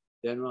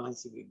දෙවියන්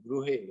වහන්සේගේ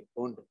ගෘහේ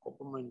ඔවුන්ට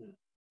කොපමණ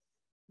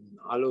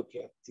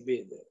ආලෝකයක්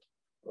තිබේද.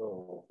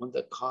 හොඳ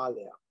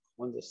කාලයක්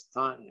හොඳ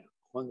ස්ථානයක්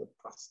හොඳ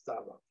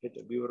ප්‍රස්තාවක් හෙට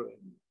විවර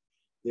වෙන්නේ.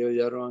 දේව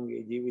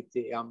දරුවන්ගේ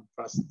ජීවිතයේ යම්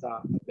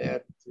ප්‍රස්තාව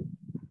බැත්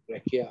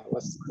රැකියා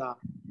අවස්ථා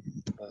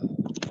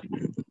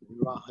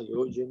විවාහ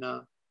යෝජනා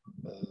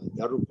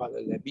දරුපල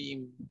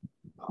ලැබීම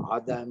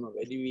ආදායම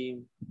වැඩිවීම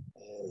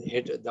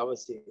හෙට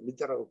දවසේ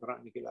විතරව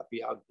කරන්න කියලා අපි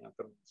ආඥා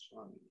කරනවා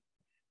ස්වාමීනි.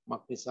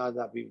 මක් නිසාද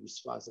අපි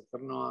විශ්වාස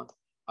කරනවා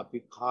අපි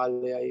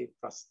කාලයයි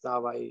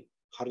ප්‍රස්තාවයි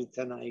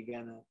හරිතනයි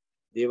ගැන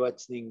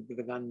දේවචනින්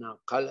ඉගෙන ගන්නා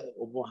කල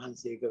ඔබ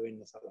වහන්සේ එක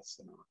වෙන්න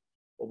සලස්වනවා.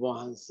 ඔබ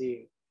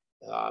වහන්සේ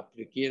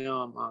අපිට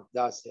කියනවා mark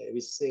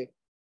 16:20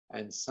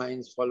 and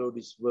signs followed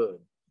his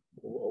word.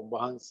 ඔබ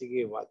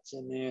වහන්සේගේ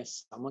වචනය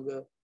සමග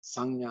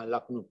සංඥා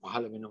ලක්ෂණ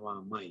පහළ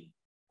වෙනවාමයි.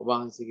 ඔබ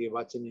වහන්සේගේ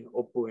වචනය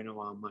ඔප්පු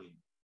වෙනවාමයි.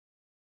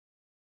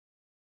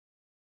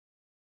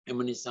 එම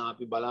නිසා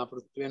අපි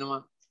බලාපොරොත්තු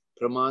වෙනවා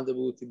ප්‍රමාද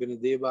වූ තිබෙන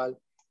දේවල්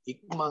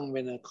ඉක්මන්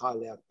වෙන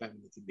කාලයක්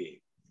පැමිණ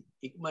තිබේ.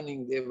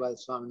 ඉක්මනින් දේවල්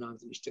ස්වාමීන්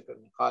වහන්සේ ඉෂ්ට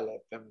කරන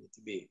කාලයක් පැමිණ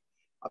තිබේ.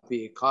 අපි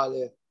ඒ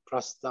කාලය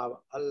ප්‍රස්තාව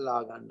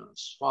අල්ලා ගන්නවා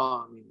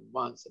ස්වාමීන්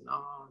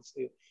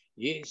වහන්සේ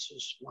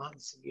යේසුස්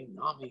වහන්සේගේ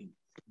නාමයෙන්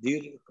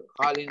දීර්ඝ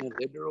කාලීන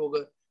ලෙඩ රෝග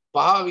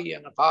පහවී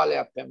යන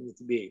කාලයක් පැමිණ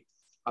තිබේ.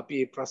 අපි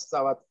මේ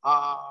ප්‍රස්තාවත්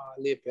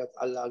ආලේපයත්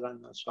අල්ලා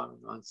ගන්නවා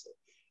ස්වාමීන් වහන්සේ.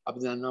 අපි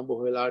දන්නවා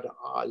බොහෝ වෙලාවට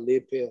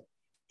ආලේපය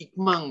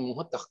ඉක්මන්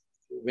මොහොතක්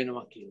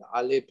වෙනවා කියලා.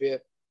 ආලේපය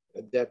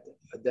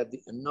that the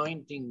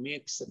anointing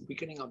makes the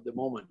beginning of the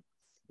moment.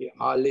 ඒ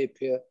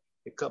ආලේපය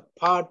එක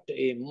පාට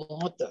ඒ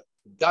මොහොත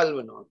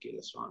දල්වනවා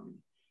කියලා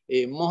ස්වාමීන්.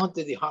 ඒ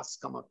මොහොතේදී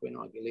හාස්කමක්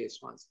වෙනවා කියලා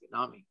යේසුස් වහන්සේගේ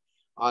නාමයෙන්.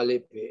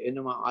 ආලේපය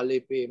එනවා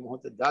ආලේපේ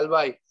මොහොත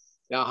දල්වයි.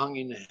 යහන්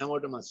ඉන්න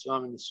හැමෝටම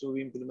ස්වාමීන්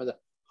සුවීම් පිළිබඳ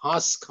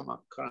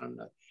හාස්කමක් කරන්න.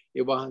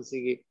 ඒ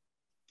වහන්සේගේ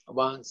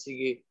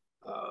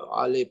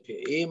ආලේපය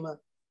ඒම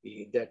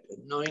that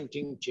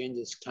anointing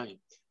changes time.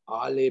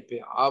 ආලේපය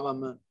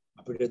ආවම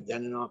අපිට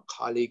දැනෙනවා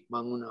කාලේ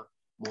ඉක්මන් වුණා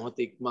මොහොත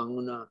ඉක්මන්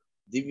වුණා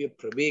දිව්‍ය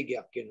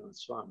ප්‍රවේගයක් එනවා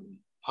ස්වාමීන්.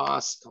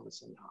 හාස්කම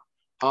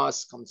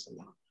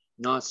සඳහා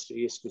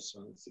නාස්ත්‍රී යේසුස්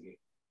වහන්සේගේ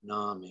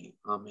නාමයෙන්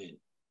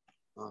ආමෙන්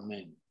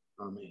ආමෙන්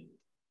ආමෙන්.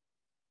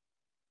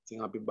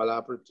 ඉතින් අපි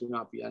බලාපොරොත්තු වෙන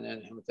අපි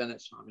යන හැමතැන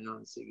ස්වාමීන්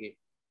වහන්සේගේ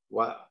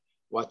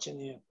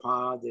වචනය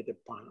පාදයට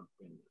පහනක්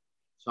වෙන්න.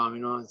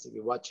 ස්වාමීන්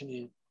වහන්සේගේ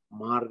වචනය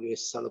මාර්ගයේ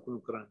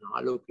සලකුණු කරන්න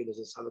ආලෝකයේ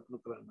ලෙස සලකුණු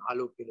කරන්න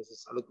ආලෝකයේ ලෙස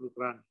සලකුණු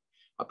කරන්න.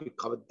 අපි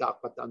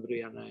කවදාකවත්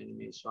අඳුරේ යන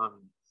නෙමෙයි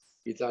ස්වාමීන්.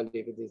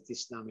 ඉතාලියේ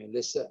 139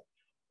 ලෙස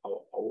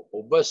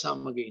ඔබ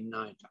සමග ඉන්න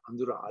අයට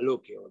අඳුර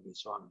ආලෝකය වගේ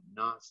ස්වාමීන්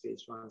වහන්සේ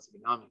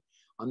ස්වාමීන්ගේ නාමයෙන්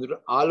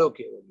අඳුර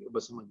ආලෝකය වගේ ඔබ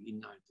සමග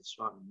ඉන්න අයට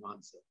ස්වාමීන්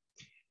වහන්සේ.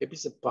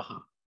 එපිස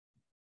 5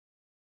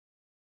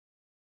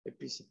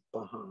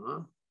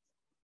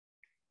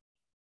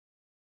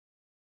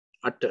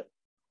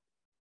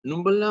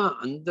 නුඹලා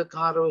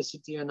අන්ධකාරව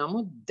සිටිය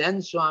නමුත්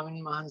දැන්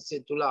ස්වාමීන්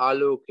වහන්සේ තුල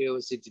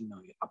ආලෝකයව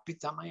සිටිනවා. අපි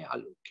තමයි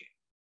ආලෝකය.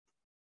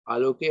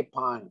 ආලෝකේ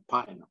පායන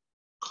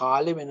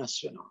කාලේ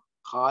වෙනස් වෙනවා.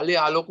 කාලේ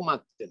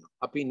ආලෝකමත් වෙනවා.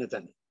 අපි ඉන්න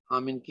තැන.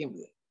 ආමෙන්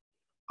කියමුද?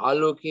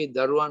 ආලෝකයේ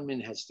දරුවන්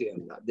මෙන්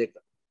හැසිරෙලා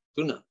 2.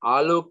 3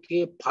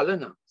 ආලෝකයේ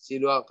ඵලන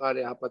සීල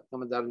ආකාරය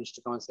යහපත්කම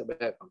ධර්මිෂ්ඨකම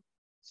සැබෑකම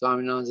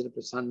ස්වාමීන් වහන්සේට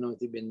ප්‍රසන්නව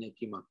තිබෙන්නේ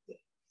කිමක්ද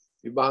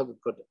විභාග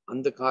කොට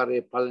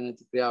අන්ධකාරයේ ඵල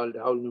නැති ක්‍රියාවලට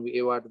හවුල් නොවි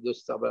ඒවාට දොස්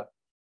තබා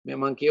මේ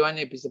මම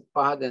කියවන්නේ පිස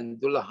 5 දැන්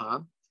 12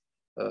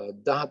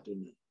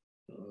 13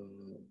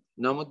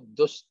 නමුත්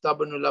දොස්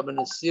තබනු ලබන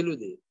සියලු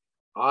දේ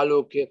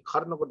ආලෝකයේ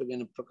කර්ණ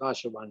කොටගෙන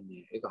ප්‍රකාශ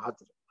වන්නේ ඒක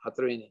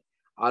 4 වෙනි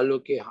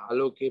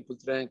ආලෝකයේ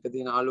පුත්‍රයන්ක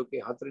තියෙන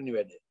ආලෝකයේ 4 වෙනි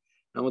වැඩ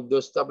නමුත්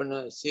දොස් තබන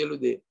සියලු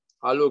දේ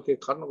ආලෝකයේ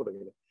කර්ණ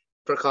කොටගෙන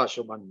ප්‍රකාශ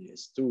වන්නේ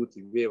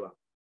ස්තුති වේවා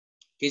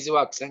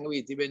කිසිවක්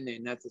සංගවී තිබෙන්නේ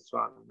නැති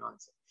ස්වාමීන්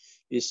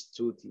වහන්සේ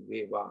ස්තුති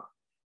වේවා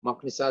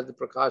මක්නිසාද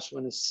ප්‍රකාශ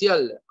වන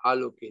සියල්ල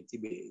ආලෝකයේ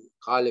තිබේ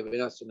කාලය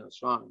වෙනස් වෙන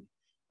ස්වාමීන්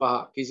පහ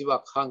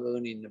කිසිවක්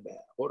හංගගෙන ඉන්න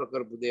බෑ හොර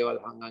කරපු දේවල්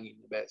හංගන්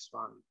ඉන්න බෑ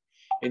ස්වාමීන්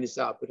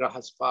එනිසා අපි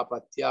රහස්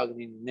පාපත්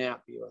ත්‍යාගගෙන ඉන්නේ නැහැ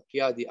අපිව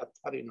කියාදී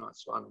අත්හරිනවා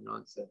ස්වාමීන්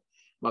වහන්සේ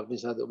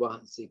මක්නිසාද ඔබ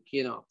වහන්සේ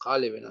කියනවා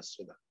කාලය වෙනස්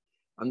වෙලා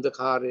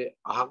අන්ධකාරයේ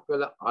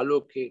අහකල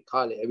ආලෝකයේ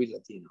කාලය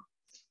ඇවිල්ලා තියෙනවා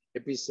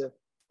එපිස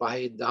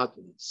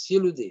 5:13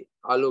 සියලු දේ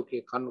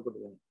ආලෝකයේ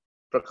කන්නකොටගෙන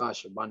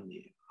ප්‍රකාශ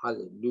වන්නේ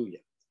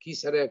හලෙලූයා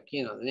කීසරයක්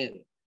කියනද නේද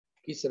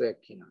කීසරයක්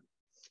කියනද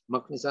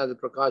මක්නිසාද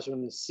ප්‍රකාශ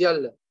වන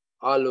සියල්ල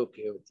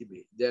ආලෝකයේ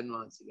තිබේ දැන්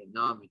වහන්සේගේ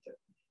නාමයට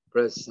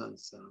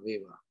ප්‍රශංසා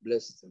වේවා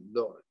bless the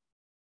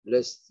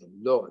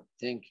lord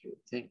thank you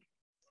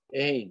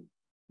එයින්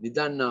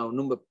නිදන්නා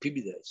නුඹ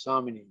පිබිද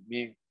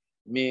ස්වාමිනේ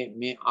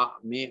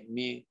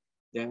මේ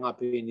දැන්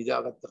අපි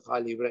නිදාගත්ත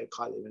කාලය ඉවරයි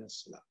කාලය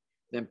වෙනස්ලා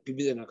දැන්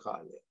පිබිදෙන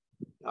කාලය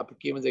අපි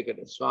කියමු දෙකට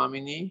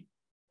ස්වාමිනේ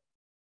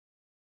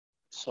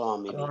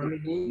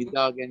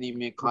නිදා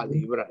ගැනීමේ කාලය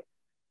ඉවරයි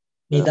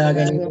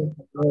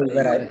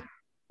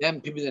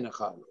දැන් පිබිදෙන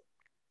කාලය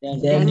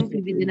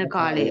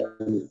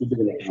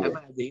හැම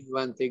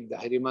දෙහිවන්තෙක්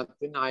ධෛර්යමත්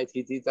වෙන්න ආයෙත්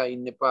හිතීතා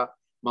ඉන්න එපා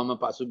මම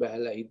පසු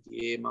බැහැලා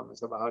හිටියේ මම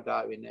සභාවට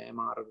ආවේ නෑ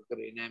මාර්ග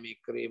කරේ නෑ මේක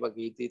කරේ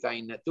වගේ හිතීතා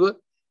ඉන්න නැතුව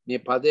මේ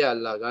පදේ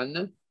අල්ලා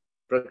ගන්න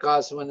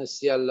ප්‍රකාශ වන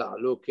සියල්ල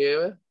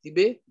ආලෝකයේ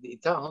තිබේ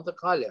ඉතා හොඳ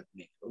කාලයක්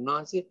මේ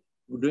උන්වහන්සේ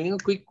doing a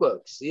quick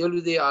work සියලු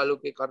දේ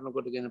ආලෝකයේ කරන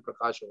කොටගෙන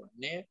ප්‍රකාශ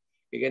වන්නේ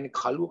ඒ කියන්නේ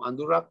කළු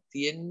අඳුරක්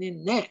තියෙන්නේ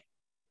නැහැ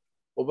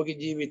ඔබගේ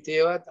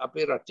ජීවිතේවත්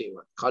අපේ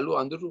රටේවත් කළු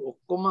අඳුරු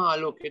ඔක්කොම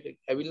ආලෝකයට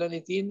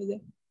ඇවිල්ලානේ තියෙන්නේ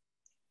දැන්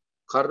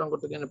කරන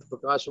කොටගෙන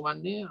ප්‍රකාශ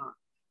වන්නේ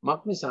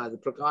මක්නිසාද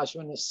ප්‍රකාශ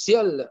වන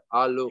සියල්ල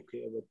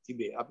ආලෝකයේ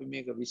තිබේ අපි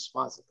මේක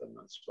විශ්වාස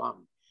කරනවා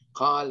ස්වාමී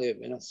කාලය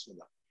වෙනස්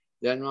වෙලා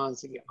දැන්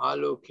වහන්සේගේ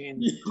ආලෝකයෙන්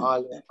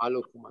කාලය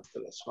ආලෝකමත්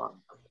කළා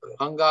ස්වාමී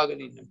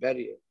හංගාගෙන ඉන්න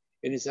බැරිය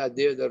එනිසා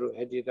දේවදරුවෝ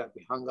හැටියට අපි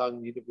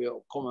හංගාගෙන හිටපු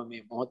ඔක්කොම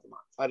මේ මොහොතම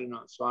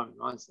හරිනවා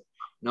ස්වාමීන් වහන්සේ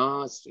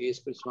නාස්ත්‍රී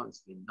යේසුස්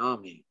ක්‍රිස්තුස්ගේ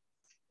නාමයෙන්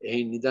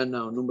එහි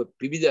නිදන්නා නුඹ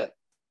පිබිද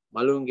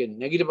මලුන්ගෙන්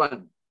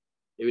නැගිටපන්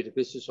එවිට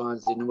ක්‍රිස්තුස්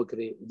වහන්සේ නුඹ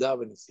කරේ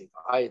උදාවනසේක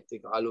ආයත්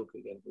එක ආලෝකය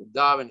ගැන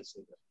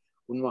උදාවනසේක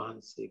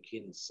උන්වහන්සේ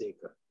කියනසේක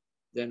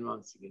දැන්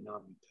වහන්සේගේ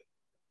නාමයට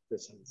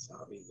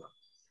ප්‍රශංසා වේවා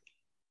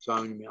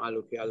ස්වාමීන් මේ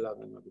ආලෝකය අල්ලා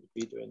ගන්න අපිට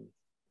පිට වෙන්නේ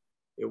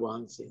ඒ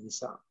වහන්සේ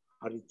නිසා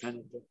හරි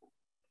තැනට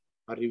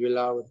හරි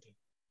වෙලාවට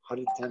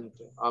හරි තැනට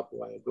ආපු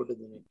අය ගොඩ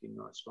දෙනෙක්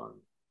ඉන්නවා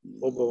ස්වාමී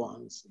ඔබ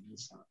වහන්සේ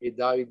නිසා ඒ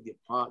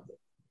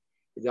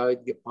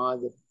දාවිද්ගේ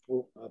පාද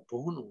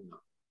පුහුණු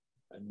වුණා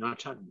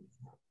නටන්නේ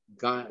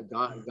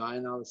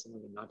ගායනාව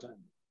සමග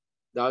නටන්නේ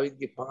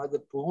දාවිද්ගේ පාද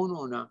පුහුණු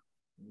වුණා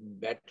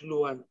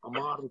බැටළුවන්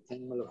අමාරු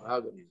තැන්වල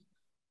හොයාගෙන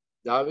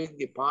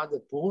දාවිද්ගේ පාද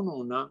පුහුණු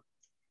වුණා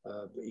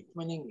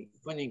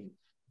ඉක්මනින්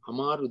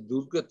අමාරු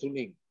දුර්ග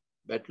තුලින්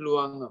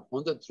බැටළුවන්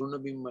හොඳ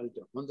තෘණබිම් වලට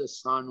හොඳ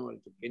සාන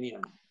වලට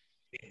ගෙනියන්නේ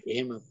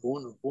එහෙම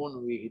පුහුණු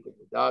වී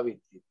හිටපු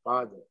දාවිද්ගේ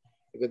පාද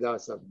එක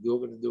දවසක්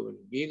දුවගෙන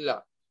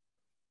ගිහිල්ලා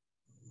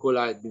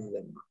කොළාය බිම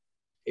දැම්මා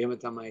එහෙම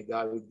තමයි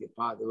දාවිද්ගේ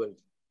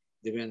පාදවලට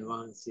දෙවියන්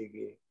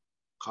වහන්සේගේ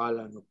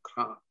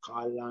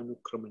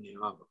කාලානුක්‍රමණය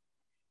ආවා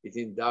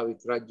ඉතින්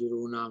දාවිත් රජුරු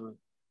වුණාම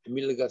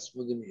ඇමිල්ගස්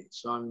මුදුනේ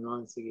ස්වාමීන්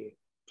වහන්සේගේ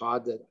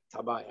පාද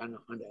තබා යන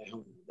හඬ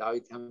ඇහුණා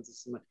දාවිත්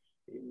හැමතිස්සෙම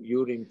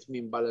යූරින්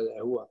තුමින් බලලා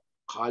ඇහුවා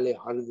කාලේ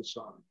හරිද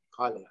ස්වාමී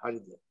කාලේ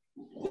හරිද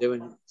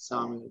දෙවන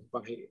සාමයේ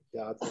පහේ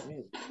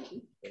දාතනේ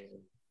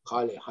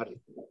කාලේ හරි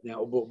නෑ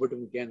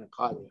ඔබටම කියන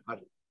කාලේ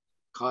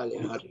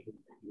හරි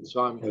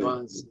ස්වාමීන්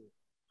වහන්සේ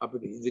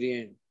අපිට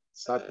ඉදිරියෙන්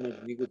සත්‍යයට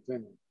නිකුත්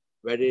වෙන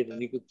වැඩේට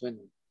නිකුත් වෙන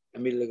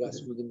ඇමිල්ගස්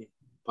මුදුනේ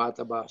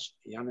පාතබාෂ්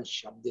යන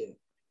ශබ්දය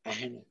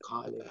ඇහෙන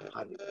කාලය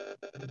හරි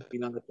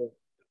ඊළඟට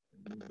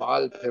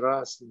බාල්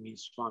පෙරාස්මි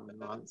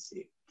ස්වාමීන්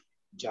වහන්සේ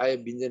ජය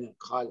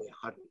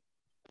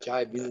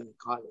බින්දන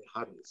කාලය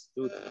හරි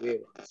ස්තුති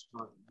වේවා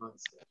ස්වාමීන්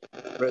වහන්සේ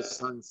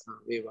ප්‍රශංසා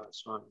වේවා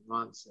ස්වාමීන්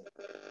වහන්සේ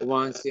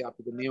වහන්සේ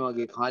අපිට මේ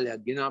වගේ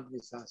කාලයක් ගෙන අප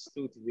නිසා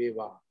ස්තුති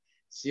වේවා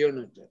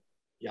සියොනට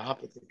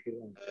යහපත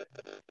කිරුවන්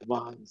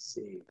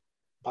වහන්සේ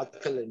පත්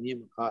කළ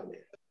නියම කාලය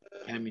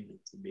පැමිණ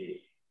තිබේ